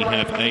 and we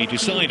have a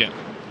decider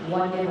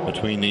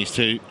between these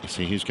two to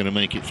see who's going to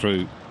make it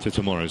through to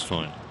tomorrow's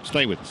final.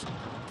 Stay with us.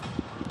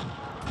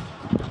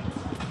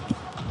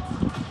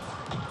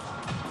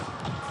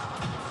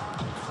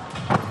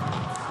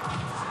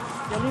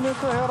 Jeg er lige nødt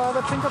til at høre dig.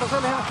 Hvad tænker du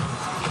selv her?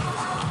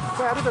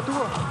 Hvad er det, der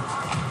dur?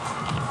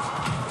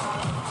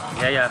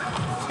 Ja, jeg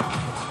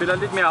spiller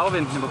lidt mere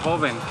afventende på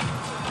forbanen,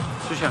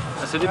 synes jeg.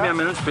 Altså lidt mere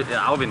mellemspil. Ja,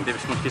 afventende,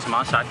 det er måske så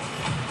meget sagt.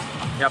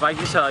 Jeg er bare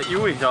ikke lige så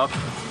ivrig deroppe.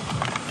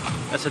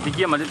 Altså, det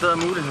giver mig lidt bedre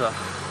muligheder.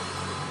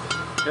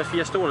 Det er også fordi,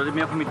 jeg stoler lidt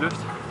mere på mit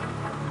løft.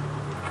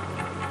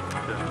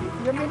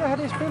 Jeg mener her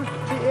det spil.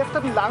 Det er efter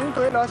den lange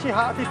duel også, I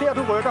har. Det er der,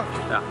 du rykker.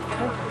 Ja.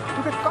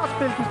 Du kan godt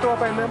spille den store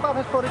bane, men bare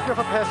pas på, at det ikke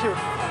bliver for passivt.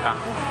 Ja.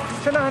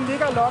 Så når han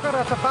ligger og lokker dig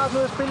og tager fart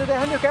ned i spillet, det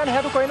han vil gerne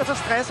have, at du går ind og så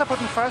stresser på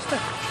den første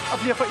og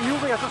bliver for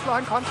ivrig, og så slår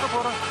han kontra på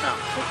dig. Ja.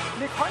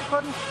 Læg højt på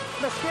den.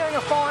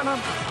 Maskeringer foran ham.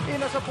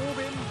 Ind og så bruge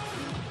vinden.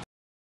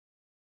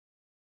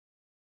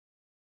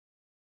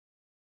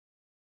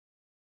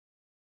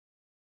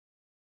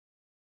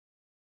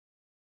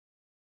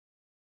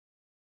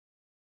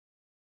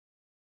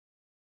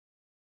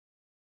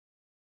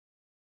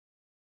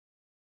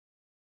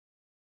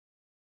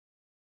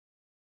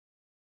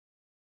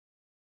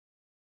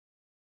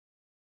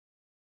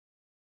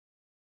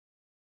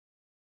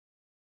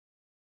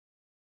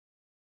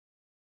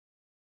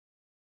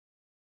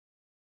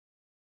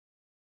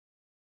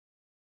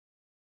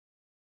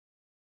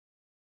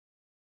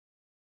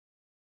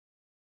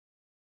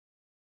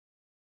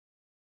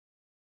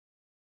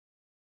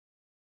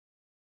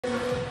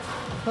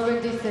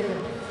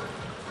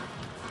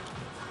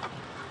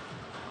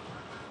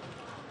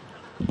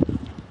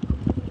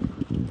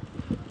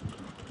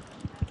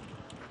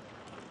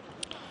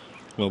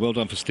 Well, well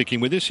done for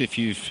sticking with us. If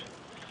you've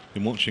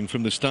been watching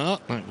from the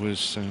start, that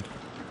was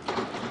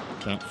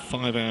about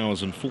 5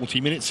 hours and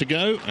 40 minutes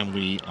ago, and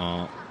we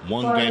are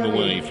one game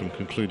away from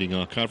concluding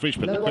our coverage.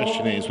 But the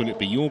question is, will it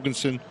be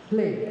Jorgensen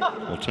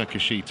or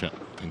Takeshita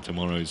in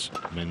tomorrow's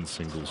men's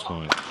singles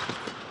final?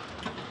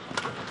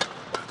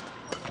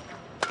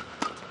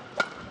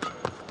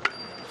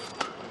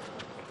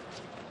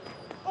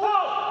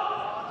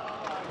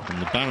 And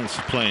the balance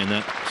of play in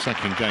that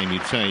second game,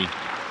 you'd say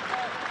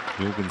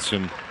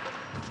Jorgensen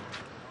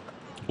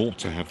ought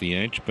to have the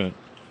edge, but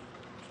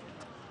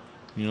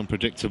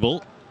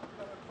unpredictable,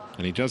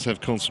 and he does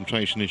have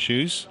concentration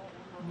issues.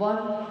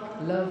 One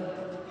love.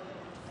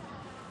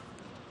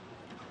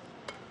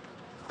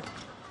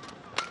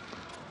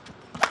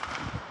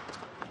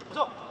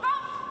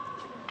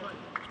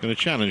 He's going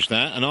to challenge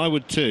that, and I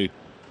would too.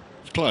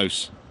 It's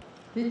close.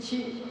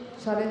 Riichi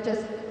challenges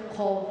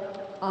call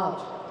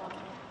out.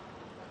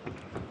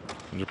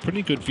 There's a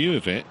pretty good view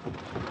of it.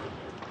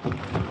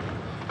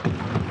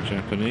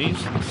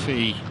 Japanese. Let's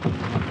see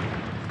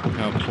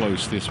how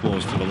close this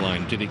was to the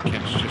line. Did it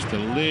catch just a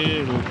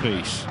little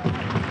piece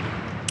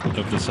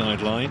of the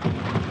sideline?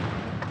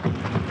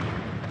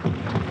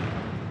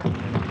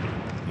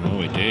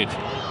 Oh, it did.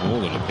 More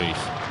than a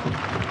piece.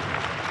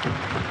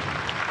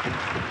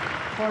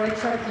 For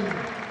extra key.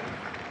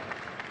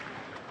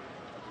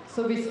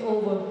 Service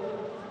over.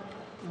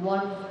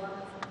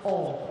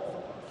 1-all.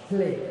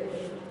 Play.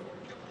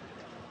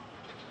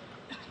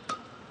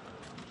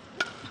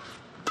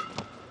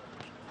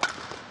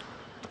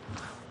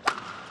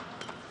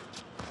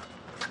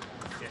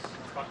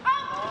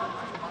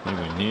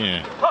 Nowhere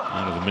near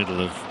out of the middle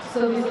of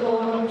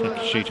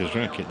Takeshita's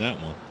racket, that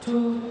one.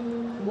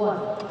 2-1.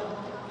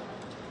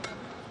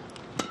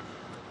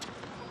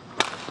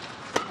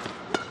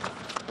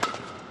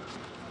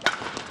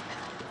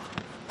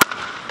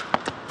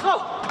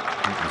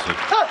 That was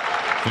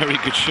a very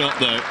good shot,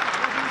 though.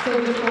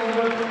 Service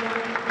over.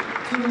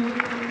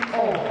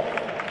 2-all.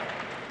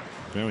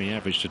 Very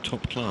average to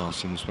top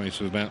class in the space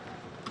of about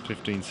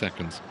 15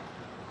 seconds.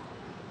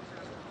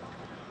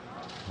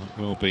 Might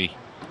well be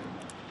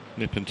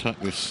nip and tuck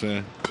this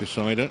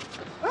decider.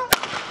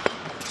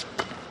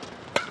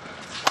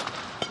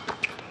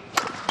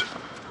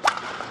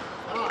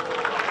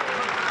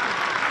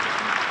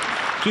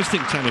 Just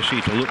think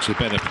Takeshita looks a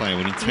better player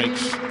when he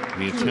takes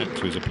the attack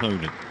to his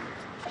opponent.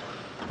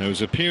 There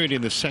was a period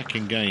in the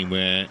second game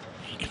where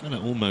he kind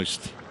of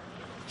almost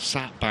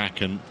sat back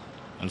and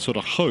sort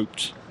of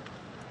hoped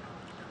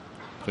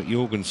that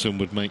Jorgensen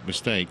would make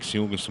mistakes.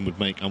 Jorgensen would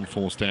make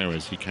unforced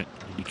errors. He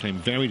became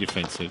very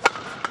defensive,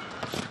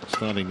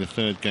 starting the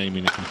third game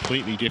in a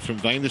completely different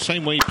vein, the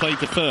same way he played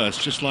the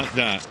first, just like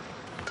that.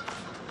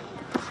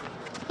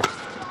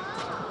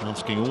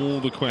 Asking all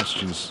the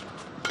questions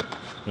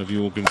of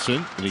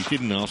Jorgensen that he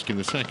didn't ask in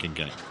the second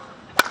game.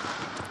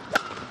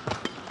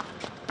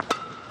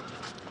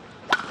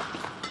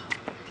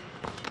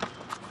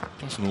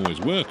 Doesn't always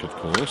work, of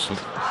course,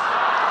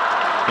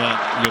 but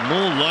you're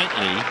more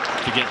likely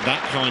to get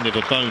that kind of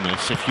a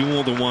bonus if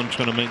you're the one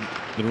trying to make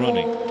the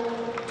running.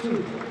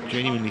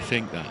 Genuinely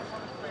think that.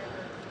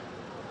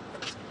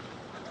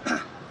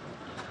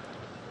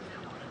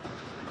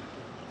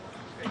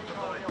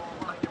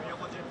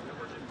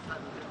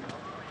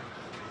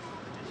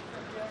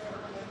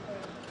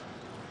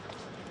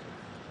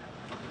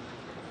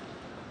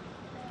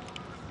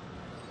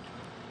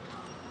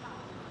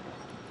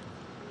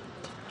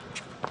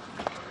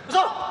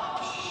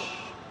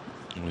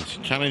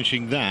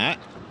 Challenging that.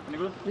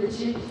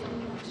 Riichi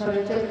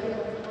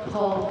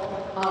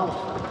call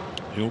out.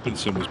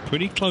 Jorgensen was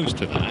pretty close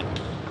to that.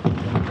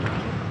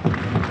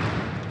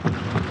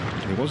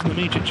 It wasn't an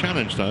immediate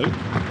challenge, though.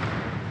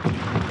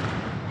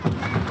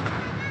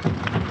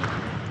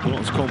 Not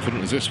as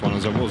confident as this one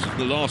as I was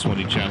the last one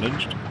he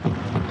challenged.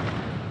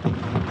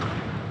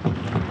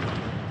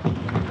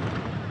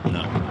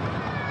 No.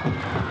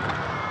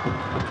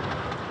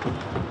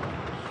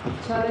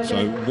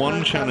 So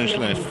one challenge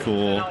left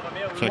for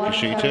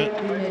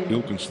Takeshita.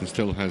 Jorgensen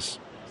still has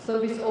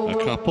a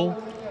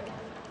couple.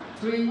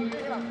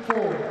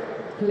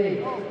 3-4,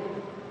 play.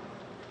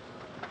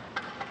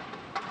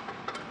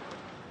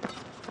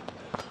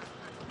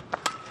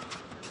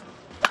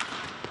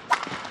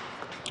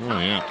 Oh,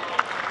 yeah.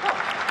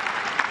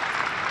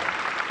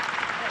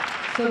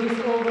 Service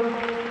over.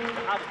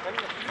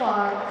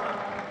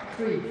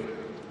 5-3.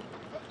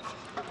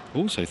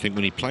 Also think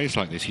when he plays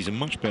like this, he's a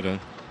much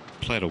better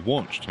player to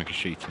watch,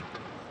 Takeshita.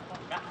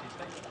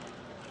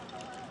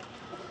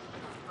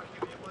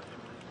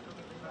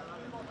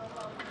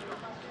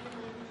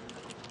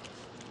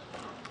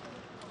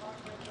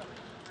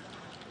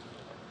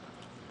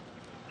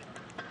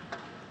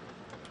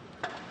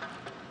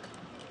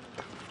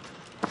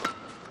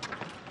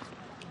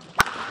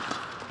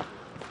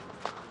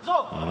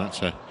 Oh,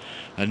 that's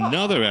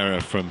another error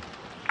from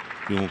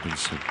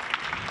Jorgensen.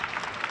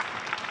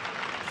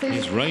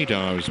 His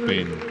radar has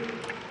been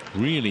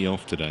really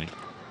off today.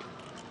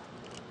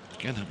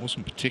 Again, that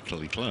wasn't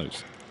particularly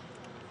close,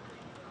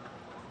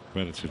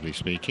 relatively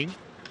speaking.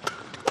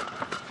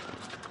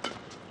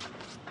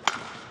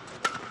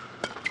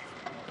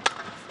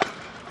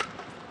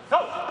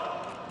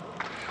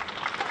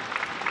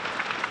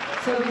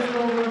 Service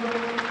over.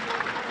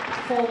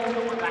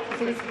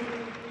 4-6.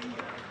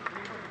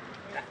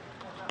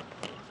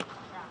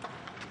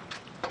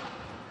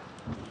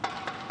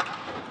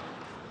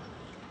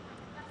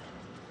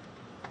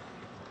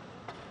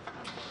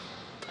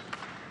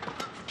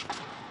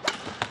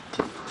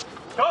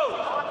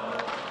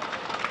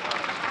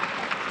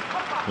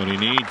 Well, he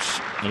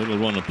needs a little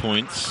run of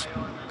points,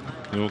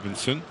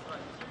 Jorgensen.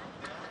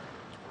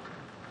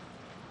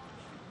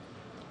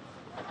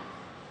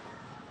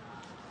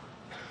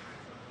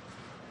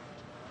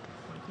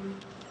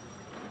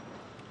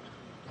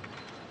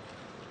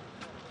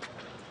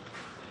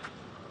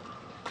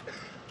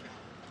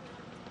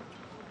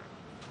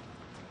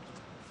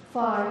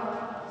 Five,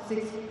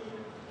 6.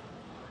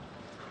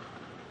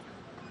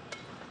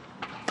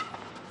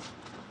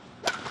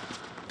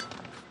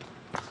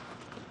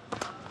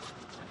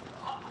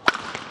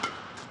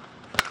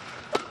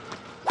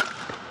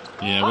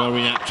 Yeah, well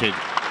reacted.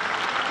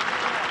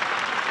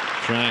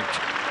 Dragged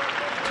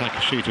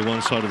Takeshita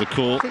one side of the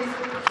court,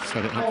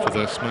 set it up for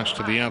the smash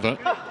to the other.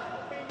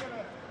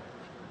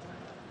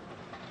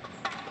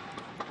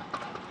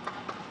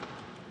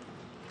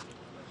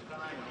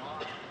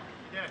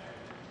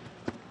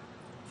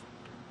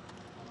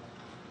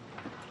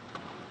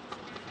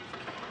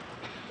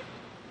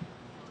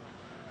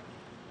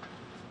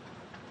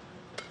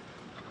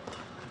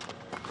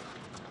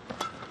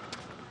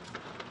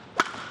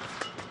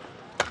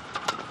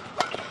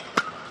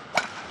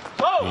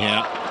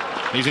 Yeah,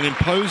 he's an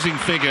imposing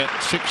figure,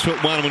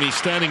 6'1", when he's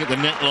standing at the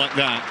net like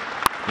that.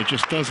 It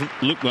just doesn't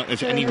look like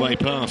there's any way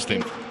past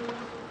him.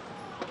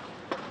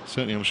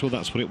 Certainly, I'm sure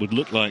that's what it would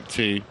look like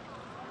to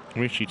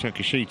Riichi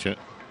Takeshita.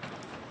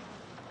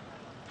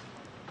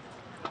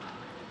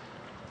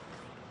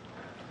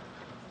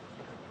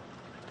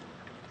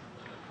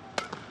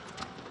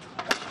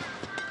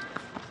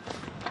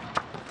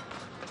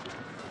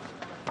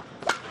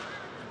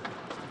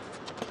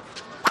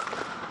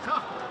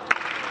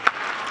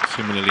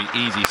 Similarly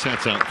easy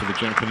setup for the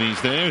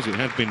Japanese there, as it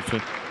had been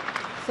for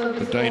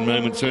the Dane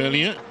moments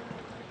earlier.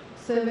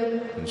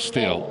 And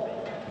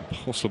still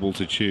impossible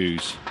to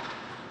choose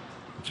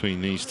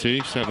between these two.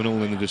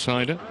 7-all in the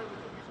decider.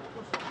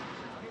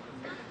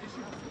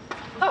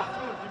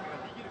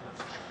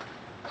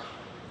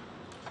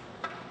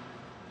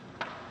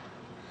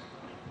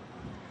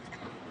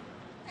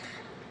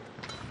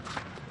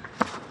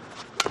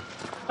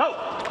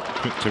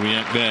 Quick to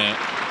react there.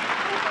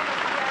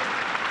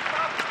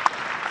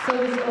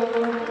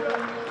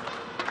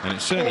 And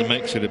it certainly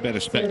makes it a better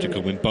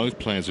spectacle when both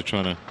players are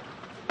trying to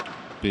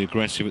be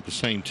aggressive at the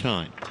same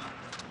time.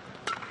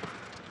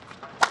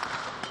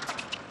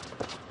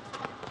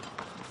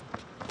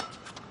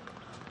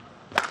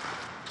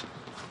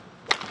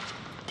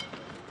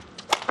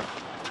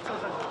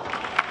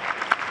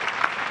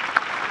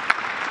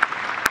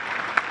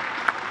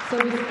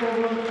 Service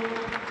over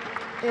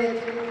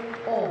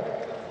 8-all.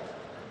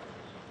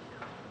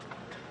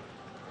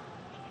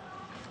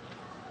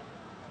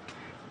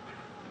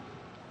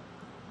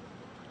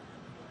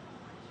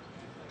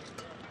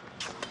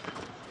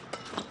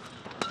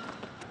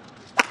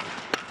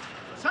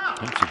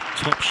 That's a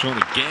top shot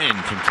again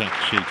from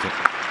Takeshita.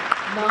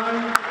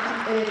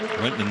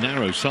 9-8. Went the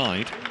narrow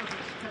side.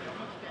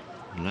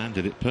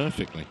 Landed it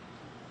perfectly.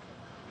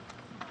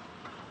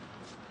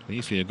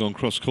 Easily have gone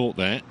cross court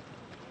there.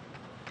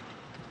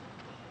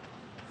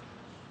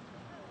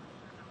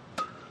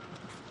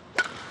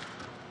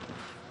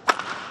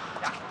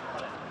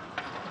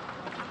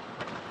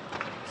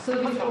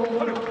 Service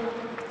over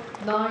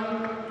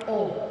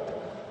 9-all.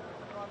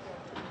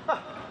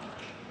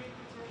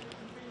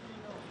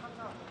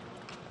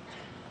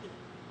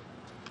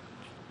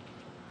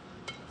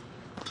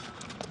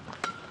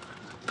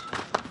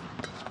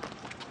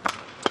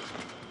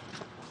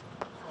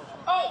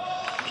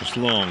 Just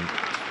long.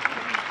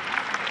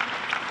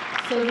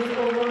 Service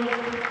over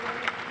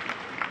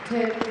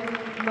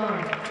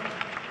 10-9.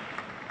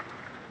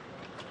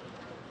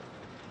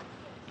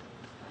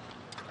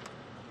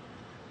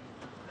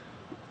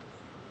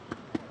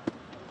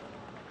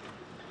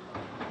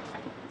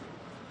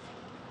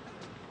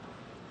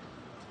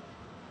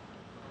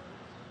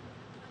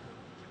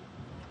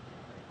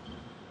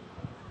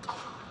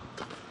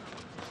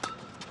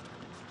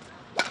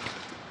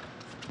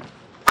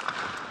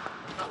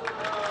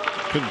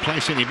 Couldn't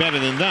place any better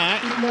than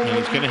that. And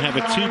he's going to have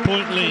a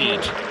 2-point lead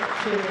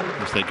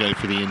as they go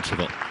for the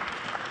interval.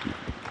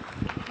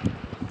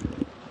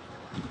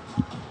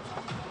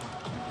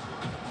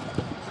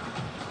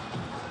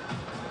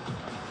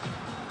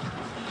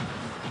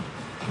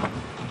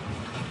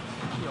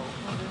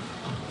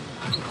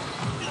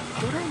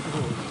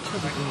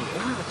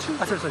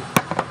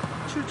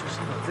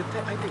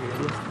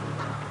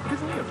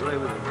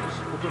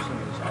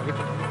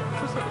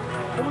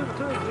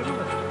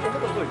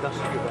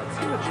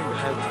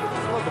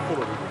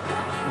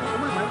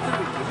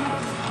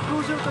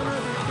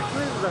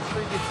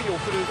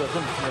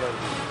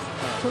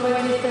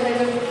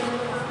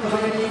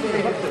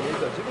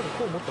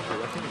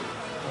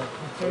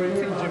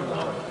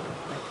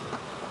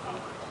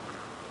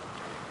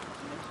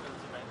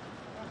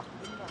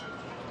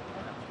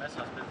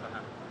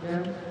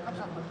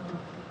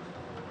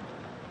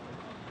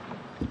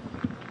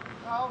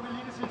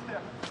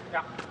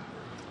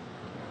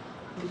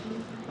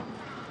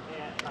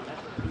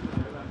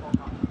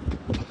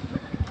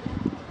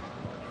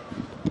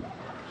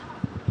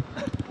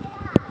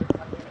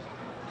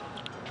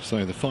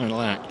 So the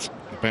final act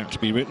about to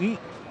be written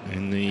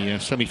in the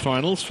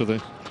semi-finals for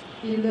the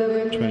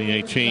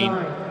 2018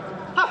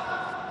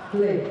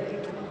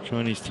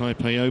 Chinese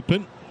Taipei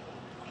Open.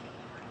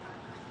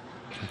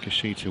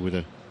 Takeshita with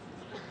a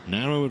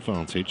narrow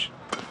advantage.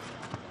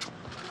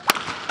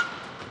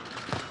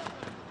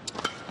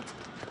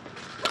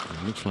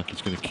 It looks like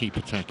he's going to keep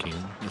attacking.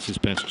 That's his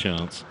best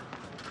chance.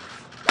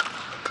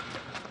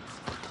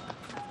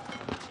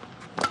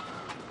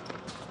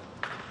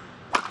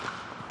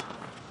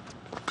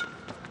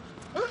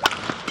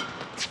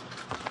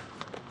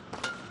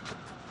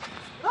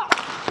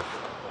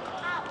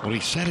 Well, he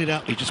set it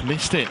up, he just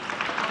missed it.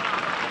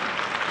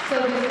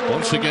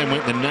 Once again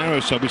went the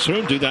narrow side. We saw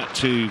him do that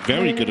to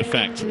very good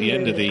effect at the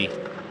end of the,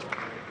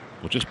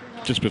 or just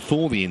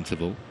before the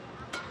interval.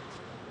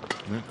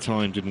 And that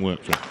time didn't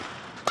work for him.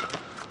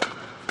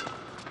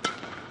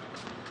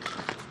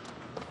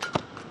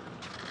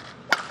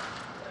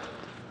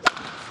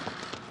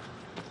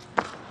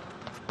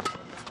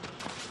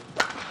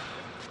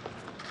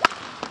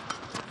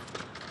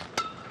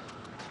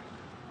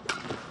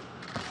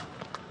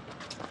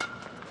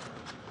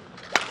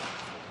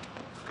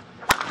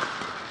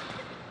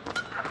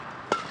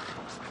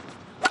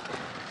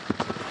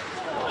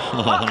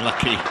 Oh,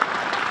 unlucky.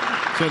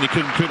 Certainly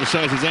couldn't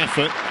criticise his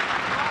effort.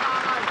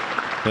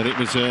 But it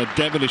was a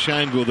devilish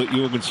angle that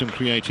Jorgensen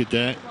created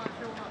there.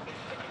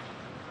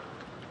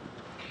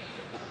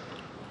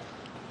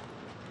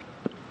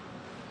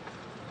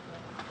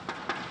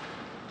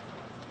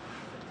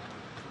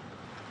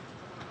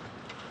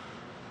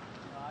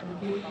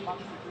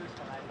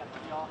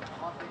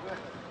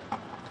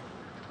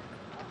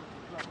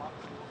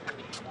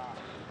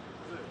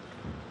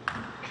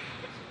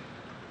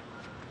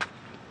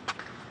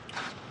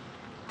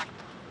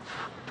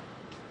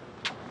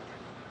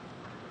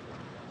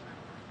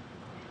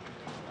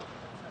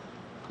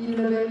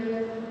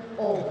 11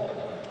 all.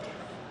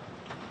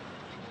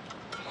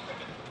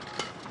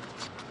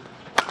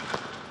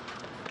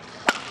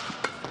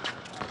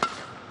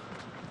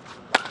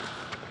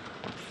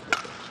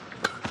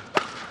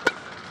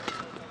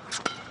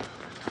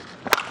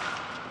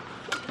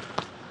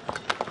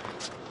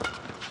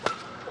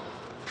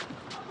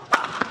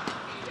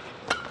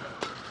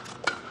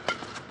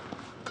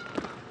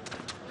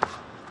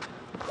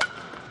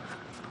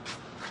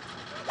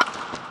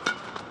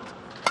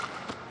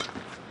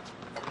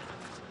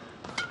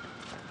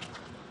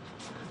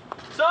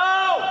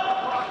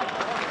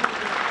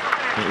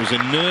 It was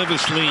a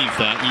nervous leave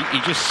that.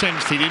 You just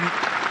sensed he didn't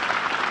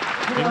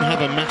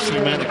have a massive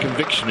amount of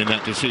conviction in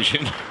that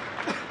decision.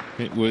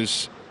 It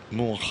was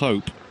more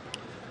hope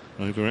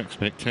over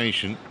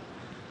expectation,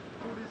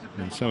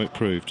 and so it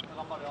proved.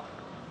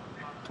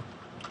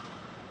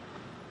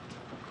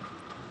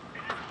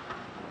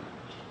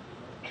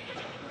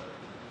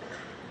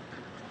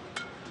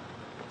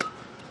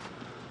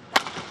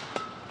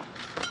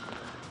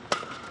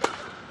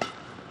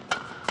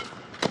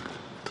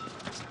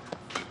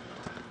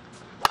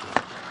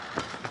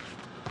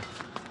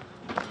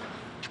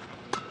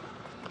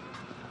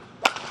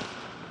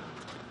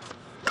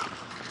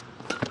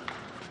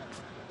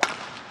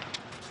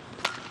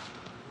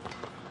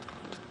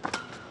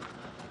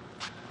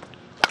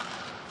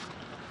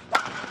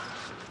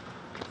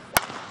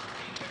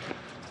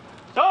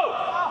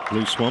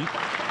 Loose one.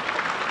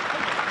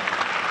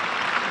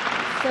 13-11.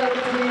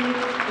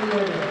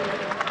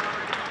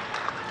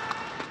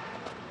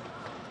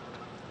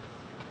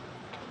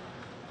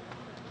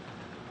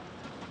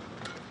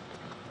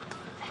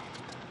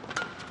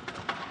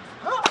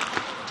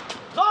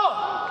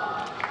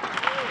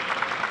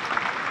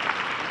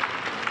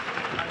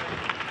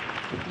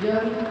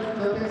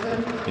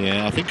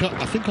 Yeah, I think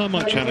I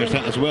might challenge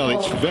that as well.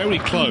 It's very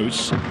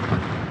close.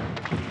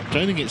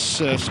 Don't think it's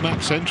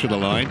smack centre of the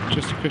line.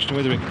 Just a question of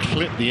whether it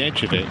clipped the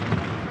edge of it.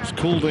 It's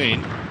called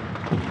in.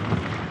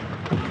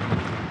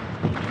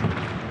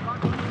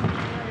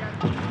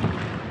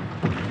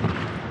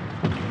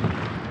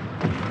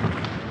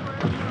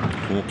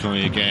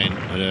 Hawkeye again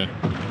at an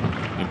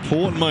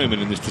important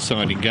moment in this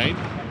deciding game.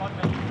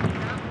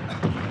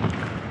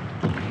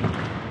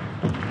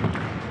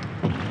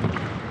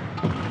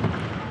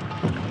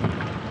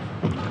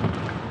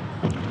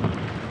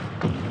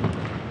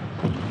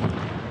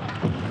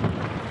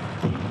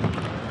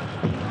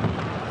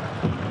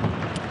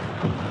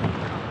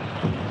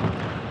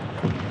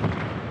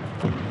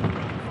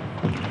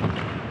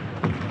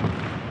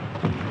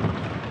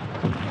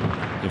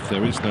 If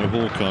there is no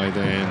Hawkeye,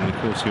 then of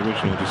course the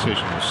original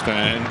decision will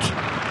stand.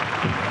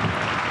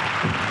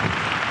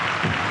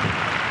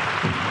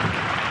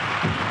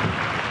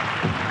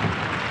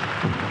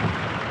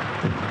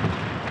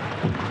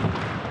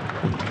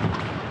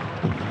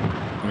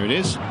 There it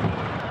is.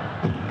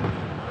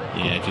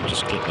 Yeah, it did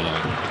just clip the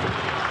line.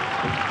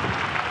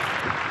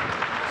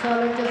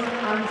 Challenges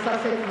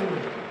unsuccessful.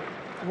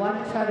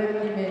 One challenge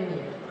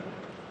remaining.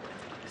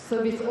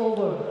 Service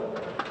over.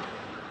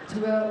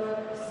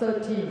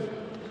 12-13.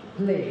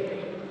 Play.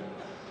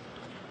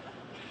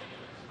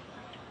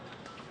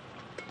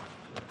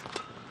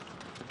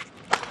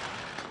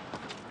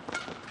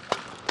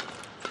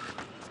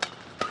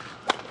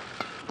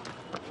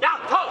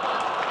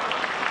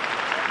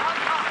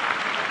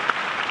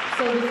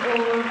 Service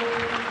over.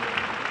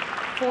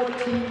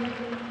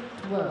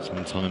 14-12.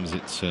 Sometimes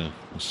it's a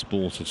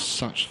sport of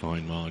such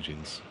fine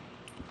margins.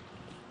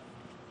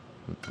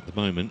 At the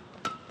moment,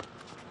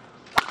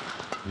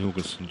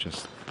 Jorgensen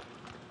just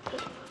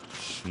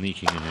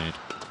sneaking ahead.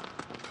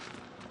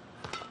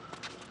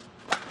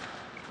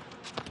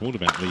 Thought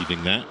about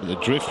leaving that, but the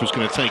drift was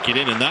going to take it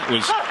in, and that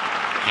was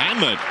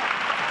hammered.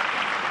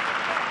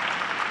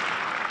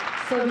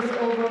 Service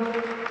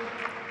over.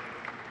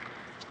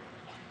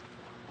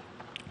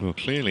 Well,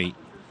 clearly,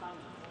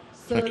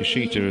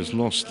 Takeshita has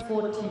lost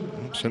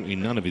absolutely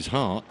none of his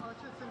heart.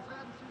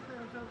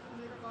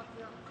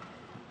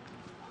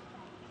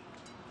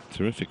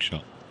 Terrific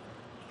shot.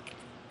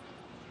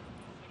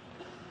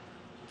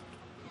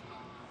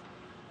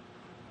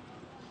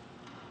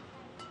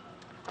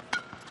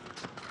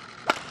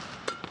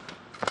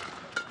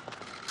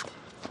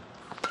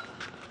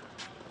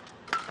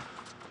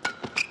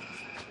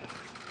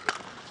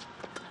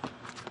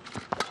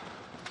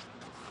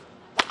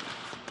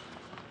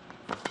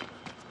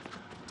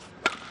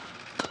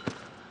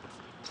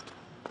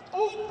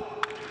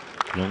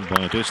 Long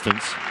by a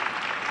distance.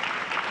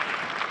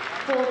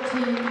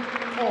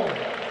 14-all.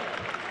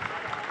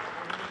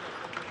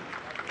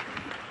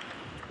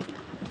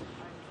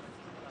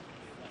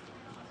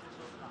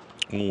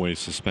 Always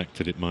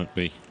suspected it might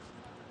be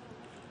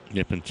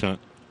Nip and Tuck.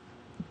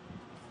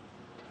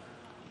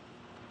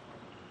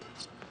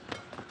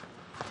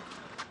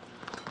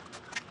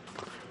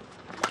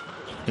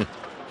 No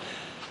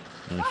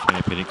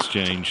fair pin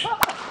exchange.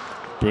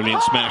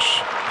 Brilliant smash,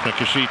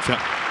 Takeshita.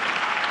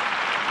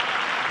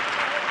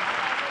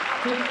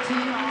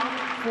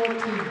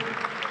 15-14.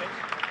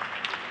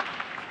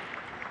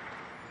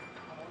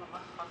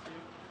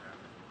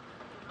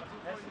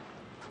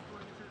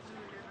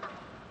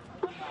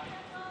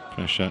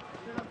 Pressure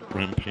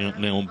ramping up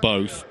now on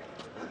both.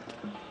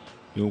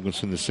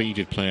 Jorgensen, the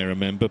seeded player,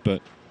 remember,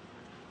 but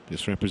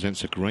this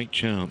represents a great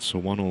chance for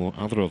one or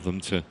other of them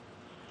to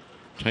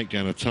take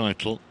down a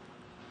title.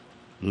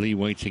 Lee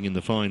waiting in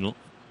the final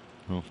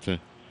after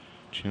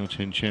Chao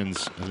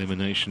Chen-chen's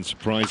elimination,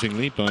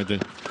 surprisingly, by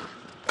the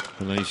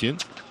Malaysian.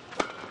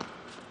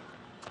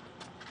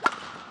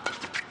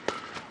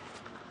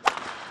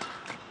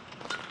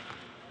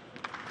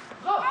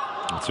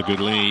 That's a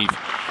good lead.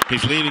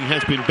 His leading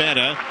has been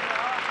better.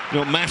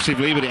 Not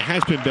massively, but it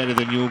has been better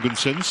than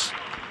Jorgensen's.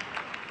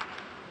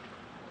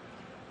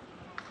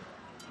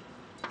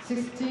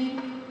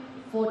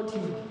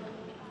 16-14.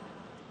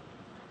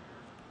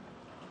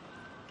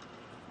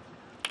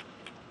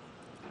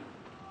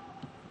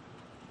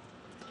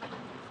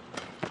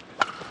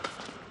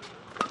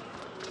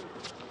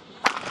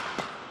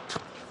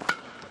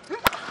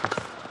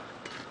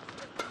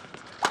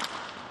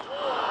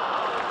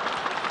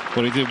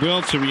 Well, he did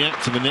well to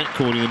react to the net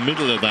cord in the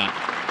middle of that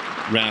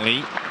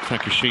rally,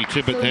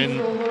 Takeshita, but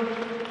then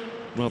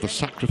rather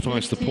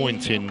sacrificed the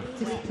point in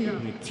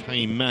a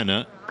tame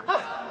manner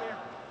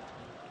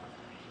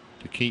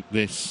to keep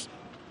this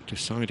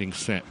deciding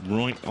set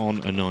right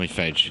on a knife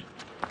edge.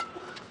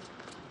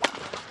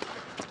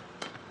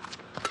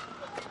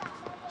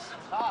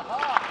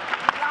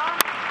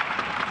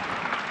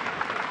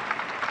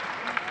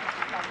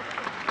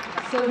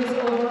 Service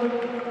over.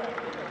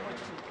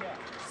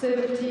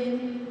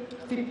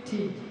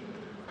 17-15.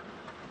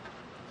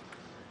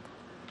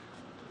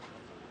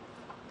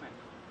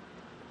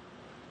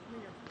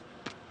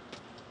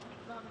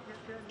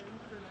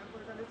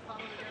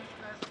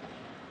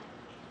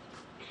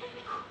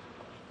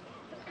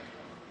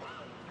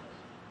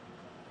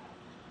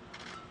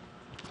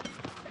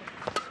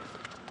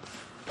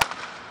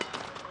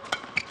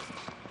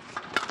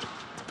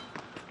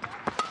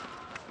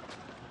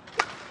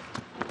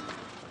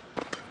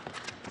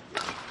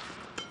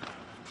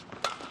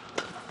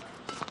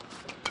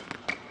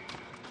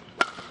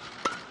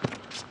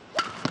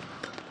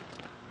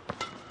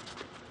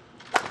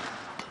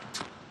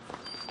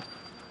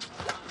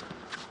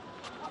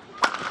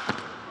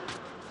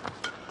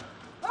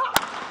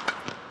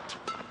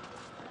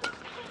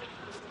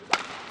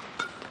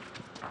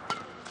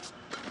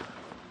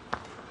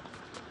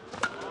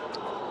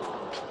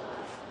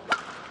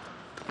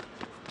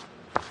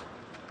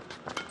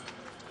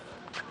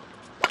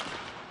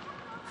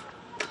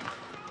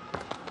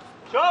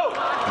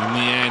 In the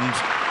end,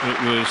 it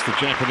was the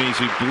Japanese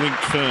who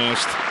blinked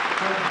first,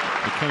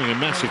 becoming a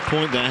massive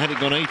point there. Had it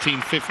gone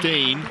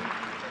 18-15,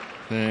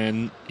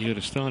 then you would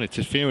have started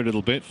to fear a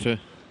little bit for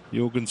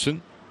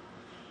Jorgensen.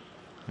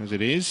 As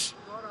it is,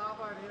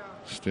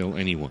 still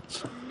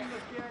anyone's.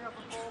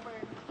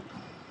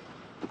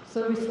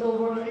 Service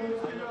over.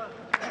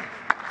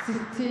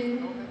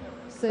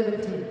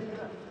 16-17.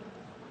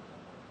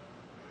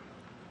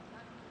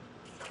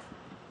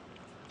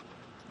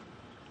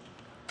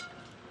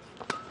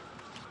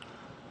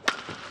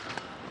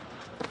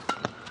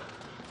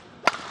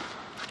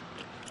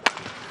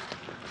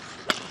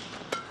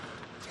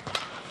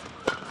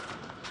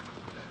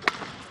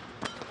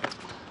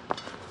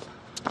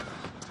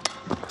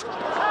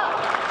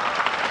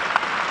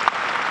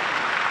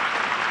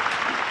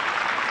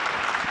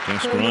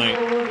 That's right.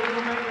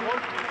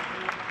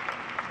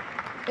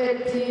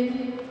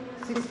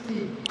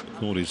 18-16.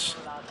 Thought his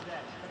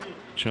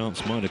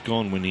chance might have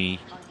gone when he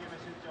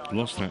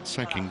lost that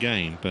second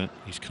game, but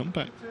he's come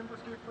back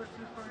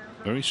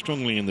very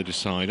strongly in the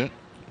decider,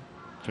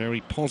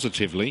 very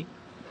positively.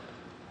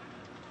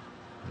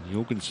 And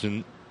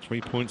Jorgensen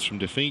 3 points from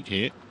defeat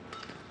here.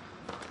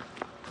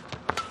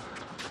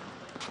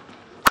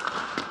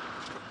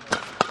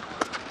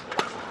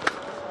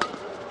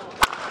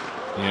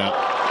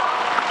 Yeah.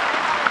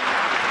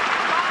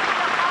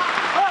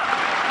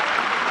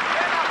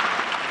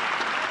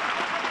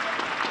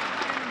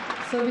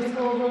 Service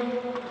over.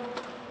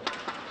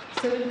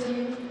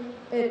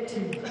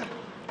 17-18.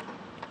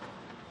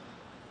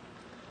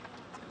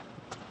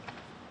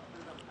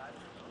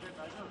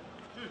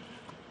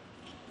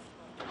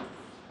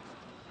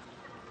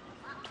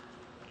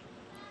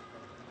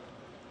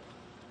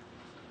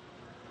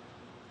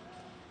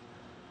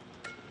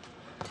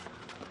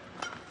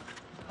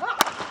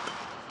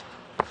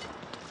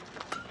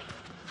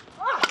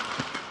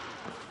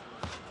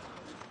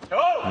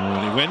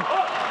 And he went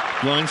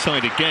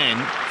blindside again.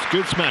 It's a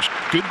good smash,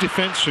 good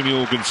defence from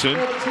Jorgensen.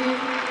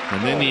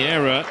 And then the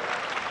error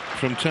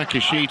from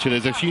Takeshita.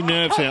 There's a few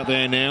nerves out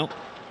there now,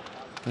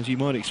 as you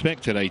might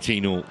expect at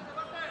 18-all.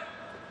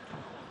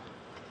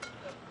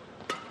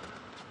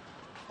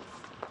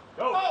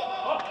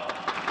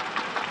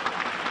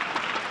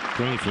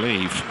 Brave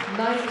leave,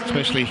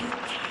 especially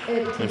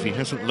as he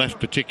hasn't left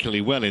particularly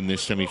well in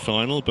this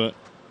semi-final, but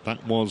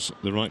that was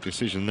the right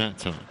decision that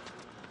time.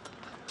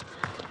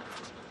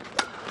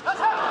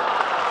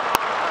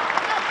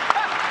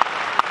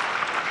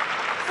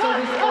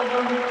 Service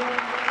over.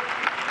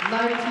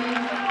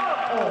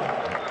 19-all.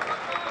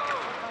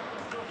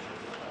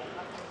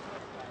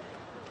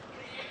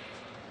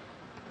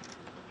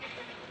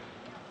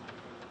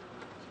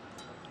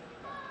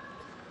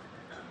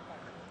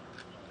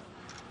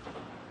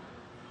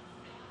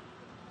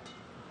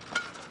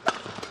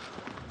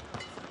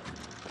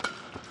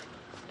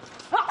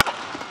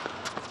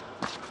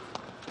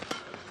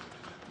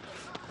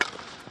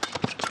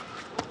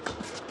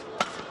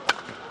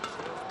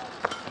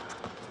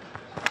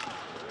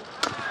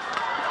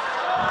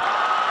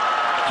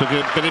 Took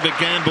a bit of a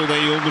gamble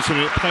there, Jorgensen,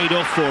 and it paid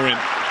off for him.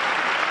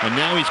 And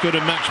now he's got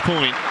a match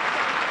point.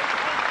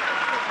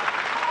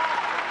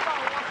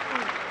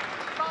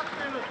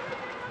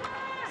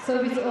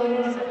 Service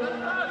over.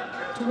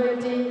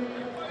 20.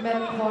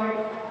 Match point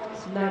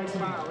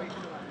 19.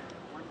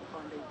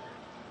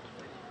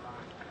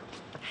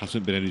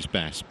 Hasn't been at his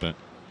best, but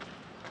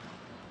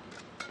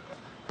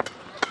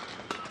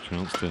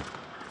chance to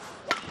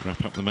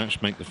wrap up the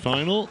match, make the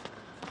final.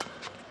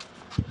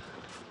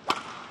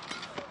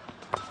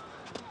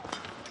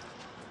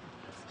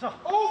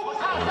 Oh,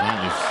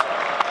 that is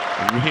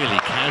really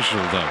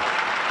casual, though.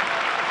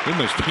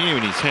 Almost here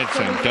in his head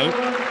saying,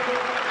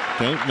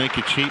 don't make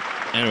a cheap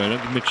error,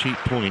 don't give him a cheap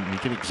point, and he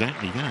did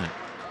exactly that.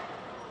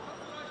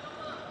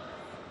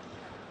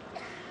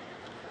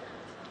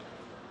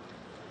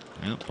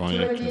 Out by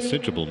a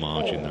considerable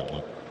margin, that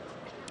one.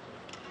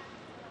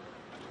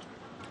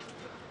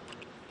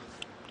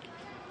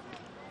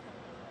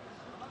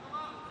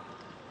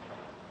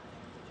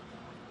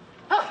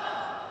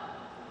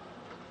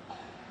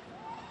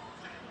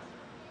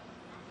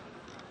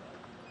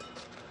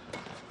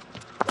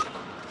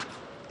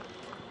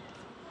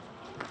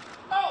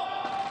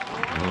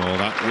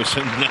 Was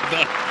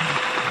another.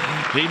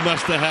 He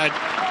must have had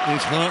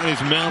his heart in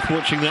his mouth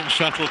watching that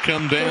shuttle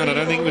come down. I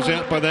don't think it was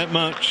out by that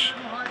much.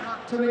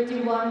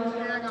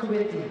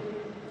 21-20.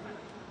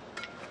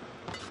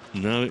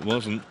 No, it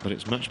wasn't, but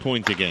it's match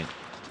point again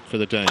for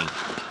the Dane.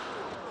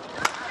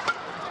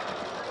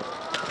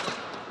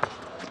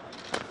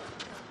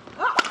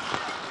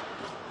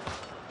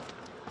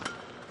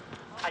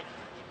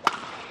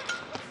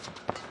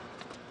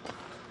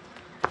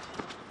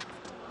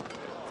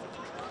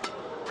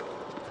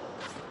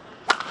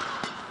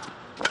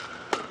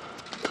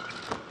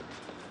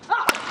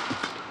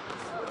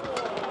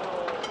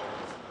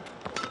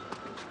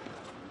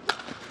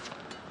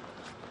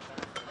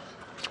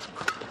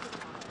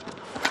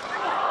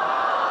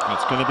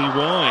 Going to be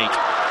wide.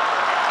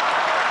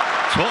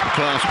 Top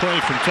class play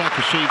from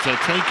Takeshita,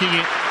 taking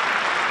it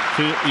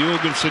to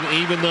Jorgensen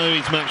even though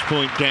he's match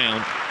point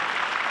down.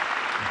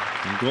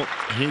 He got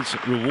his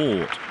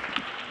reward.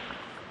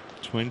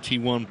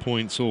 21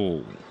 points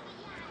all.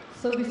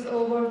 Service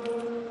over.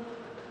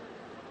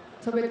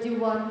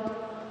 21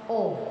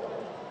 all.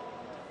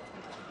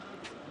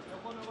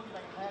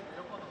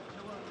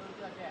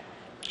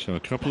 So a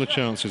couple of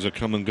chances are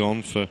come and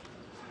gone for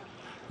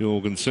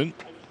Jorgensen.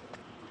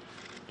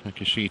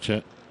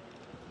 Takeshita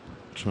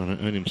trying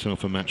to earn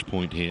himself a match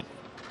point here.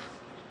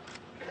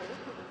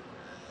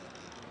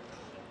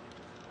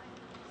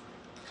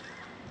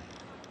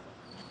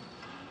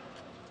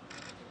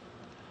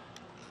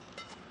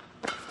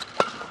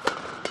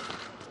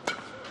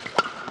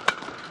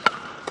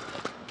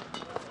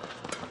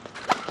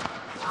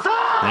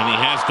 And he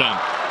has done.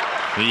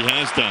 He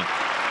has done.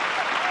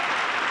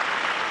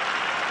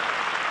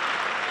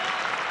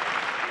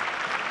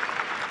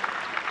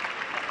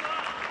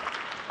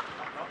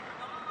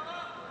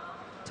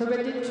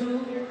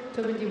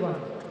 To 21.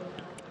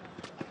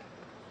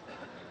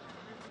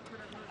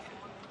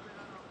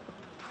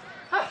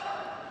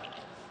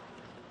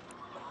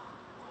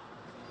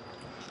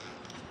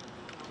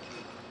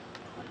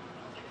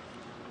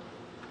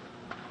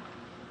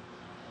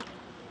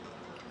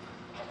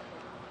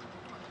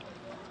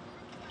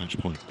 Match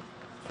point.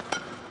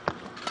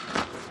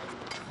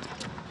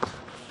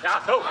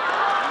 Yeah, so.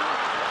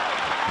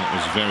 That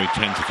was very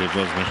tentative,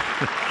 wasn't it?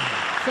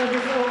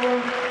 Service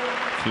over.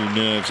 Few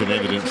nerves and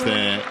evidence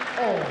there.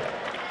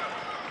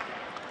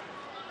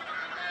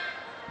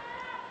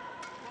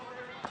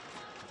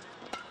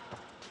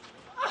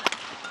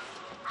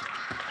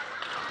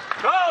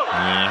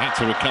 Had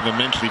to recover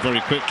mentally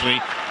very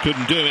quickly,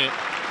 couldn't do it,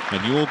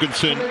 and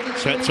Jorgensen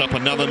sets up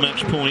another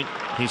match point,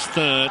 his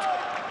third.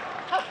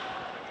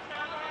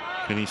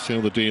 Can he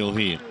seal the deal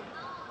here?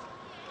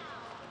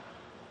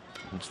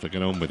 Wants to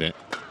get on with it.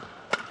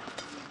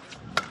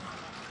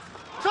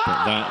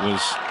 But that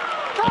was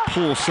a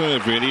poor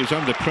serve, really. He was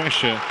under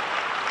pressure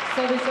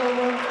Service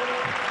over.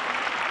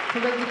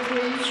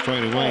 23.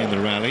 straight away in the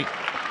rally.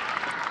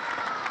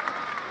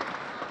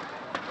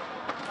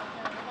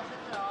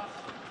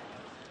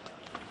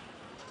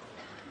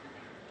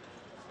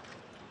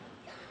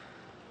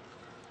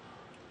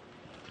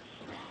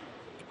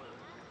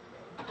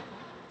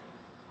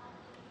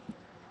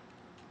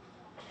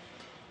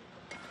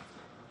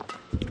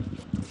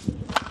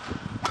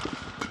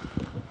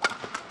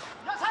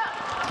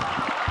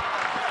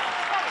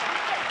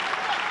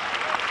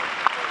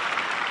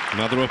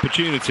 Another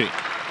opportunity.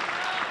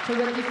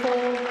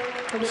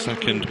 24.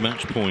 Second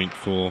match point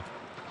for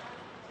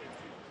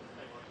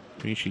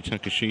Riichi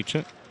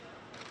Takeshita.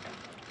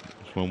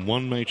 He's won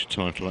one major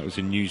title, that was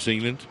in New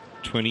Zealand,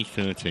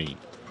 2013.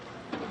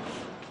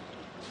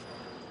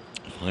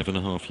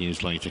 5.5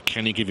 years later,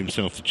 can he give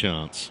himself the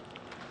chance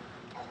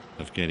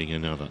of getting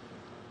another?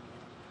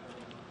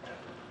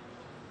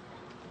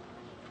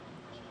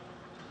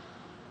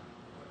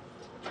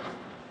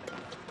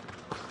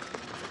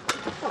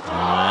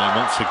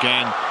 Once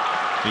again,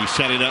 he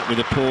set it up with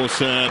a poor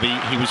serve.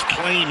 He was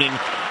claiming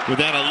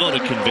without a lot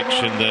of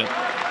conviction that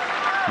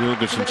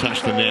Jorgensen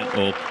touched the net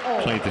or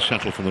played the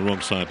shuttle from the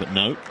wrong side, but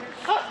no.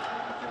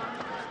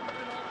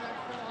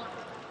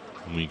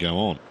 And we go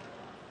on.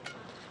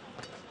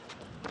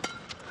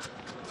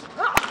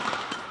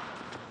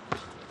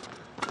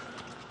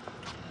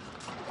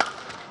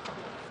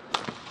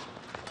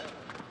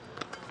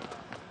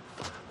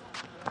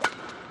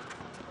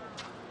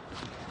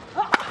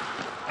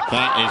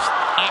 That is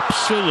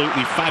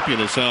absolutely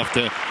fabulous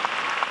after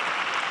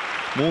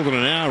more than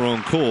an hour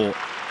on court.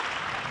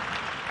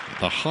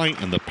 The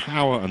height and the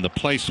power and the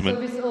placement.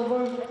 Service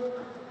over.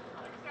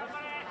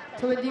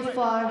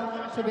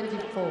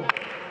 25-74.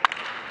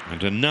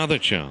 And another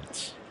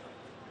chance.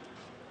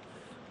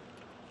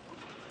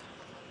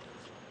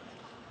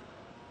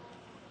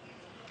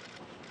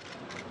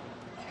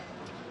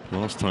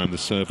 Last time the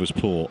serve was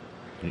poor.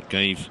 It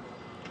gave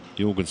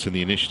Jorgensen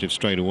the initiative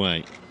straight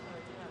away.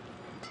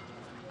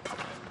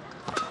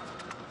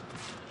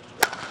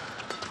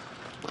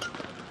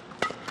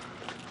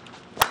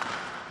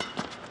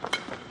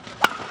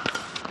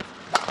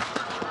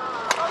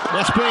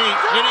 Must be,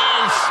 it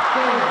is.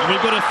 And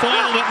we've got a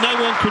final that no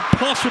one could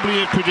possibly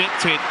have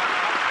predicted.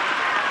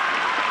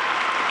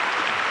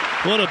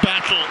 What a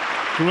battle.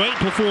 Great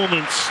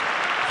performance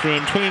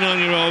from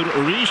 29-year-old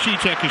Riichi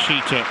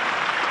TAKESHITA,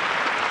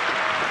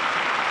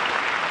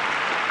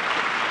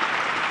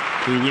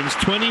 who wins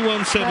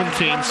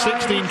 21-17,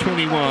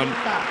 16-21,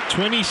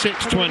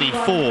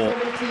 26-24.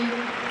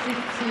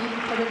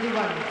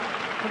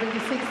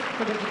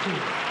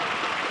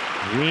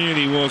 76-72.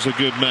 Really was a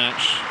good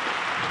match.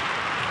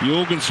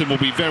 Jorgensen will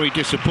be very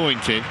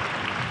disappointed.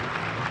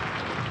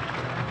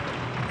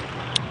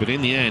 But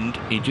in the end,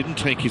 he didn't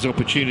take his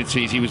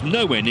opportunities. He was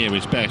nowhere near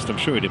his best. I'm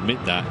sure he'd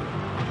admit that.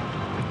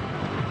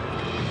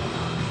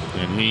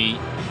 And he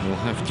will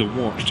have to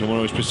watch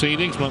tomorrow's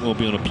proceedings. Might well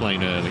be on a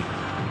plane early.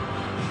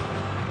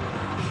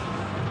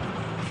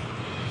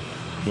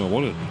 Well,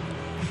 what a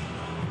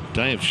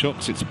day of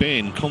shocks it's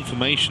been.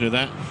 Confirmation of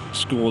that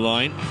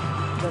scoreline.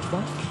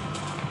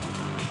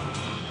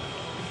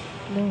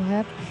 No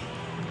help.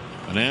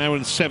 An hour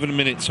and 7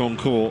 minutes on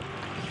court.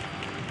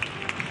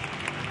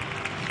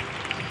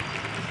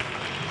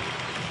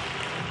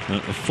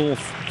 At the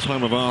fourth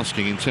time of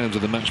asking in terms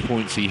of the match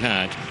points he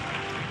had.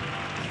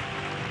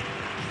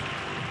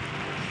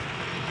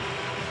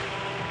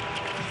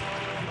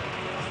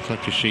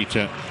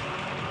 Takeshita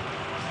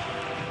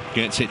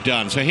gets it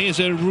done. So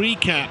here's a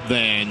recap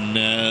then.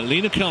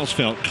 Lena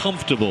Karlsfeldt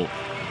comfortable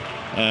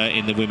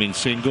in the women's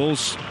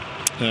singles.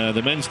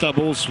 The men's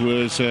doubles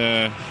was...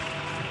 the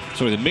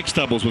mixed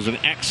doubles was an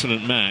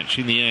excellent match.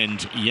 In the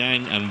end,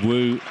 Yang and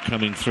Wu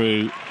coming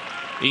through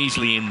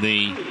easily in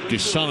the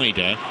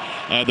decider.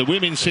 The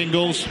women's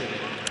singles,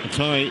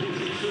 Tai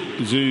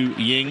Zhu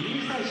Ying,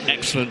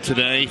 excellent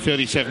today.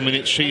 37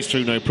 minutes, she's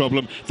through no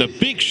problem. The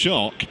big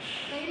shock,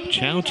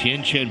 Chao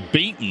Tianchen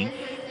beaten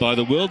by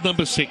the world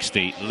number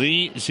 60,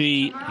 Li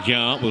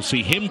Zijia. We'll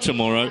see him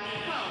tomorrow.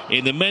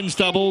 In the men's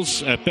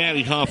doubles,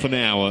 barely half an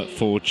hour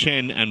for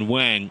Chen and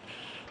Wang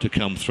to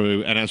come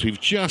through. And as we've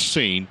just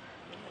seen,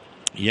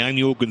 Jan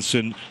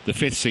Jorgensen, the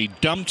fifth seed,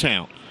 dumped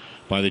out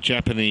by the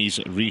Japanese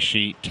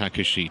Riichi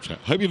Takeshita.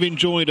 Hope you've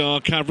enjoyed our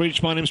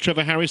coverage. My name's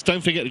Trevor Harris.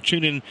 Don't forget to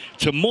tune in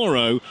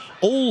tomorrow.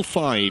 All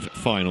 5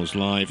 finals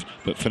live.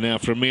 But for now,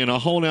 from me and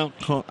our whole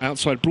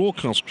outside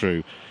broadcast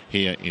crew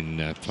here in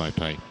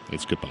Taipei,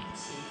 it's goodbye.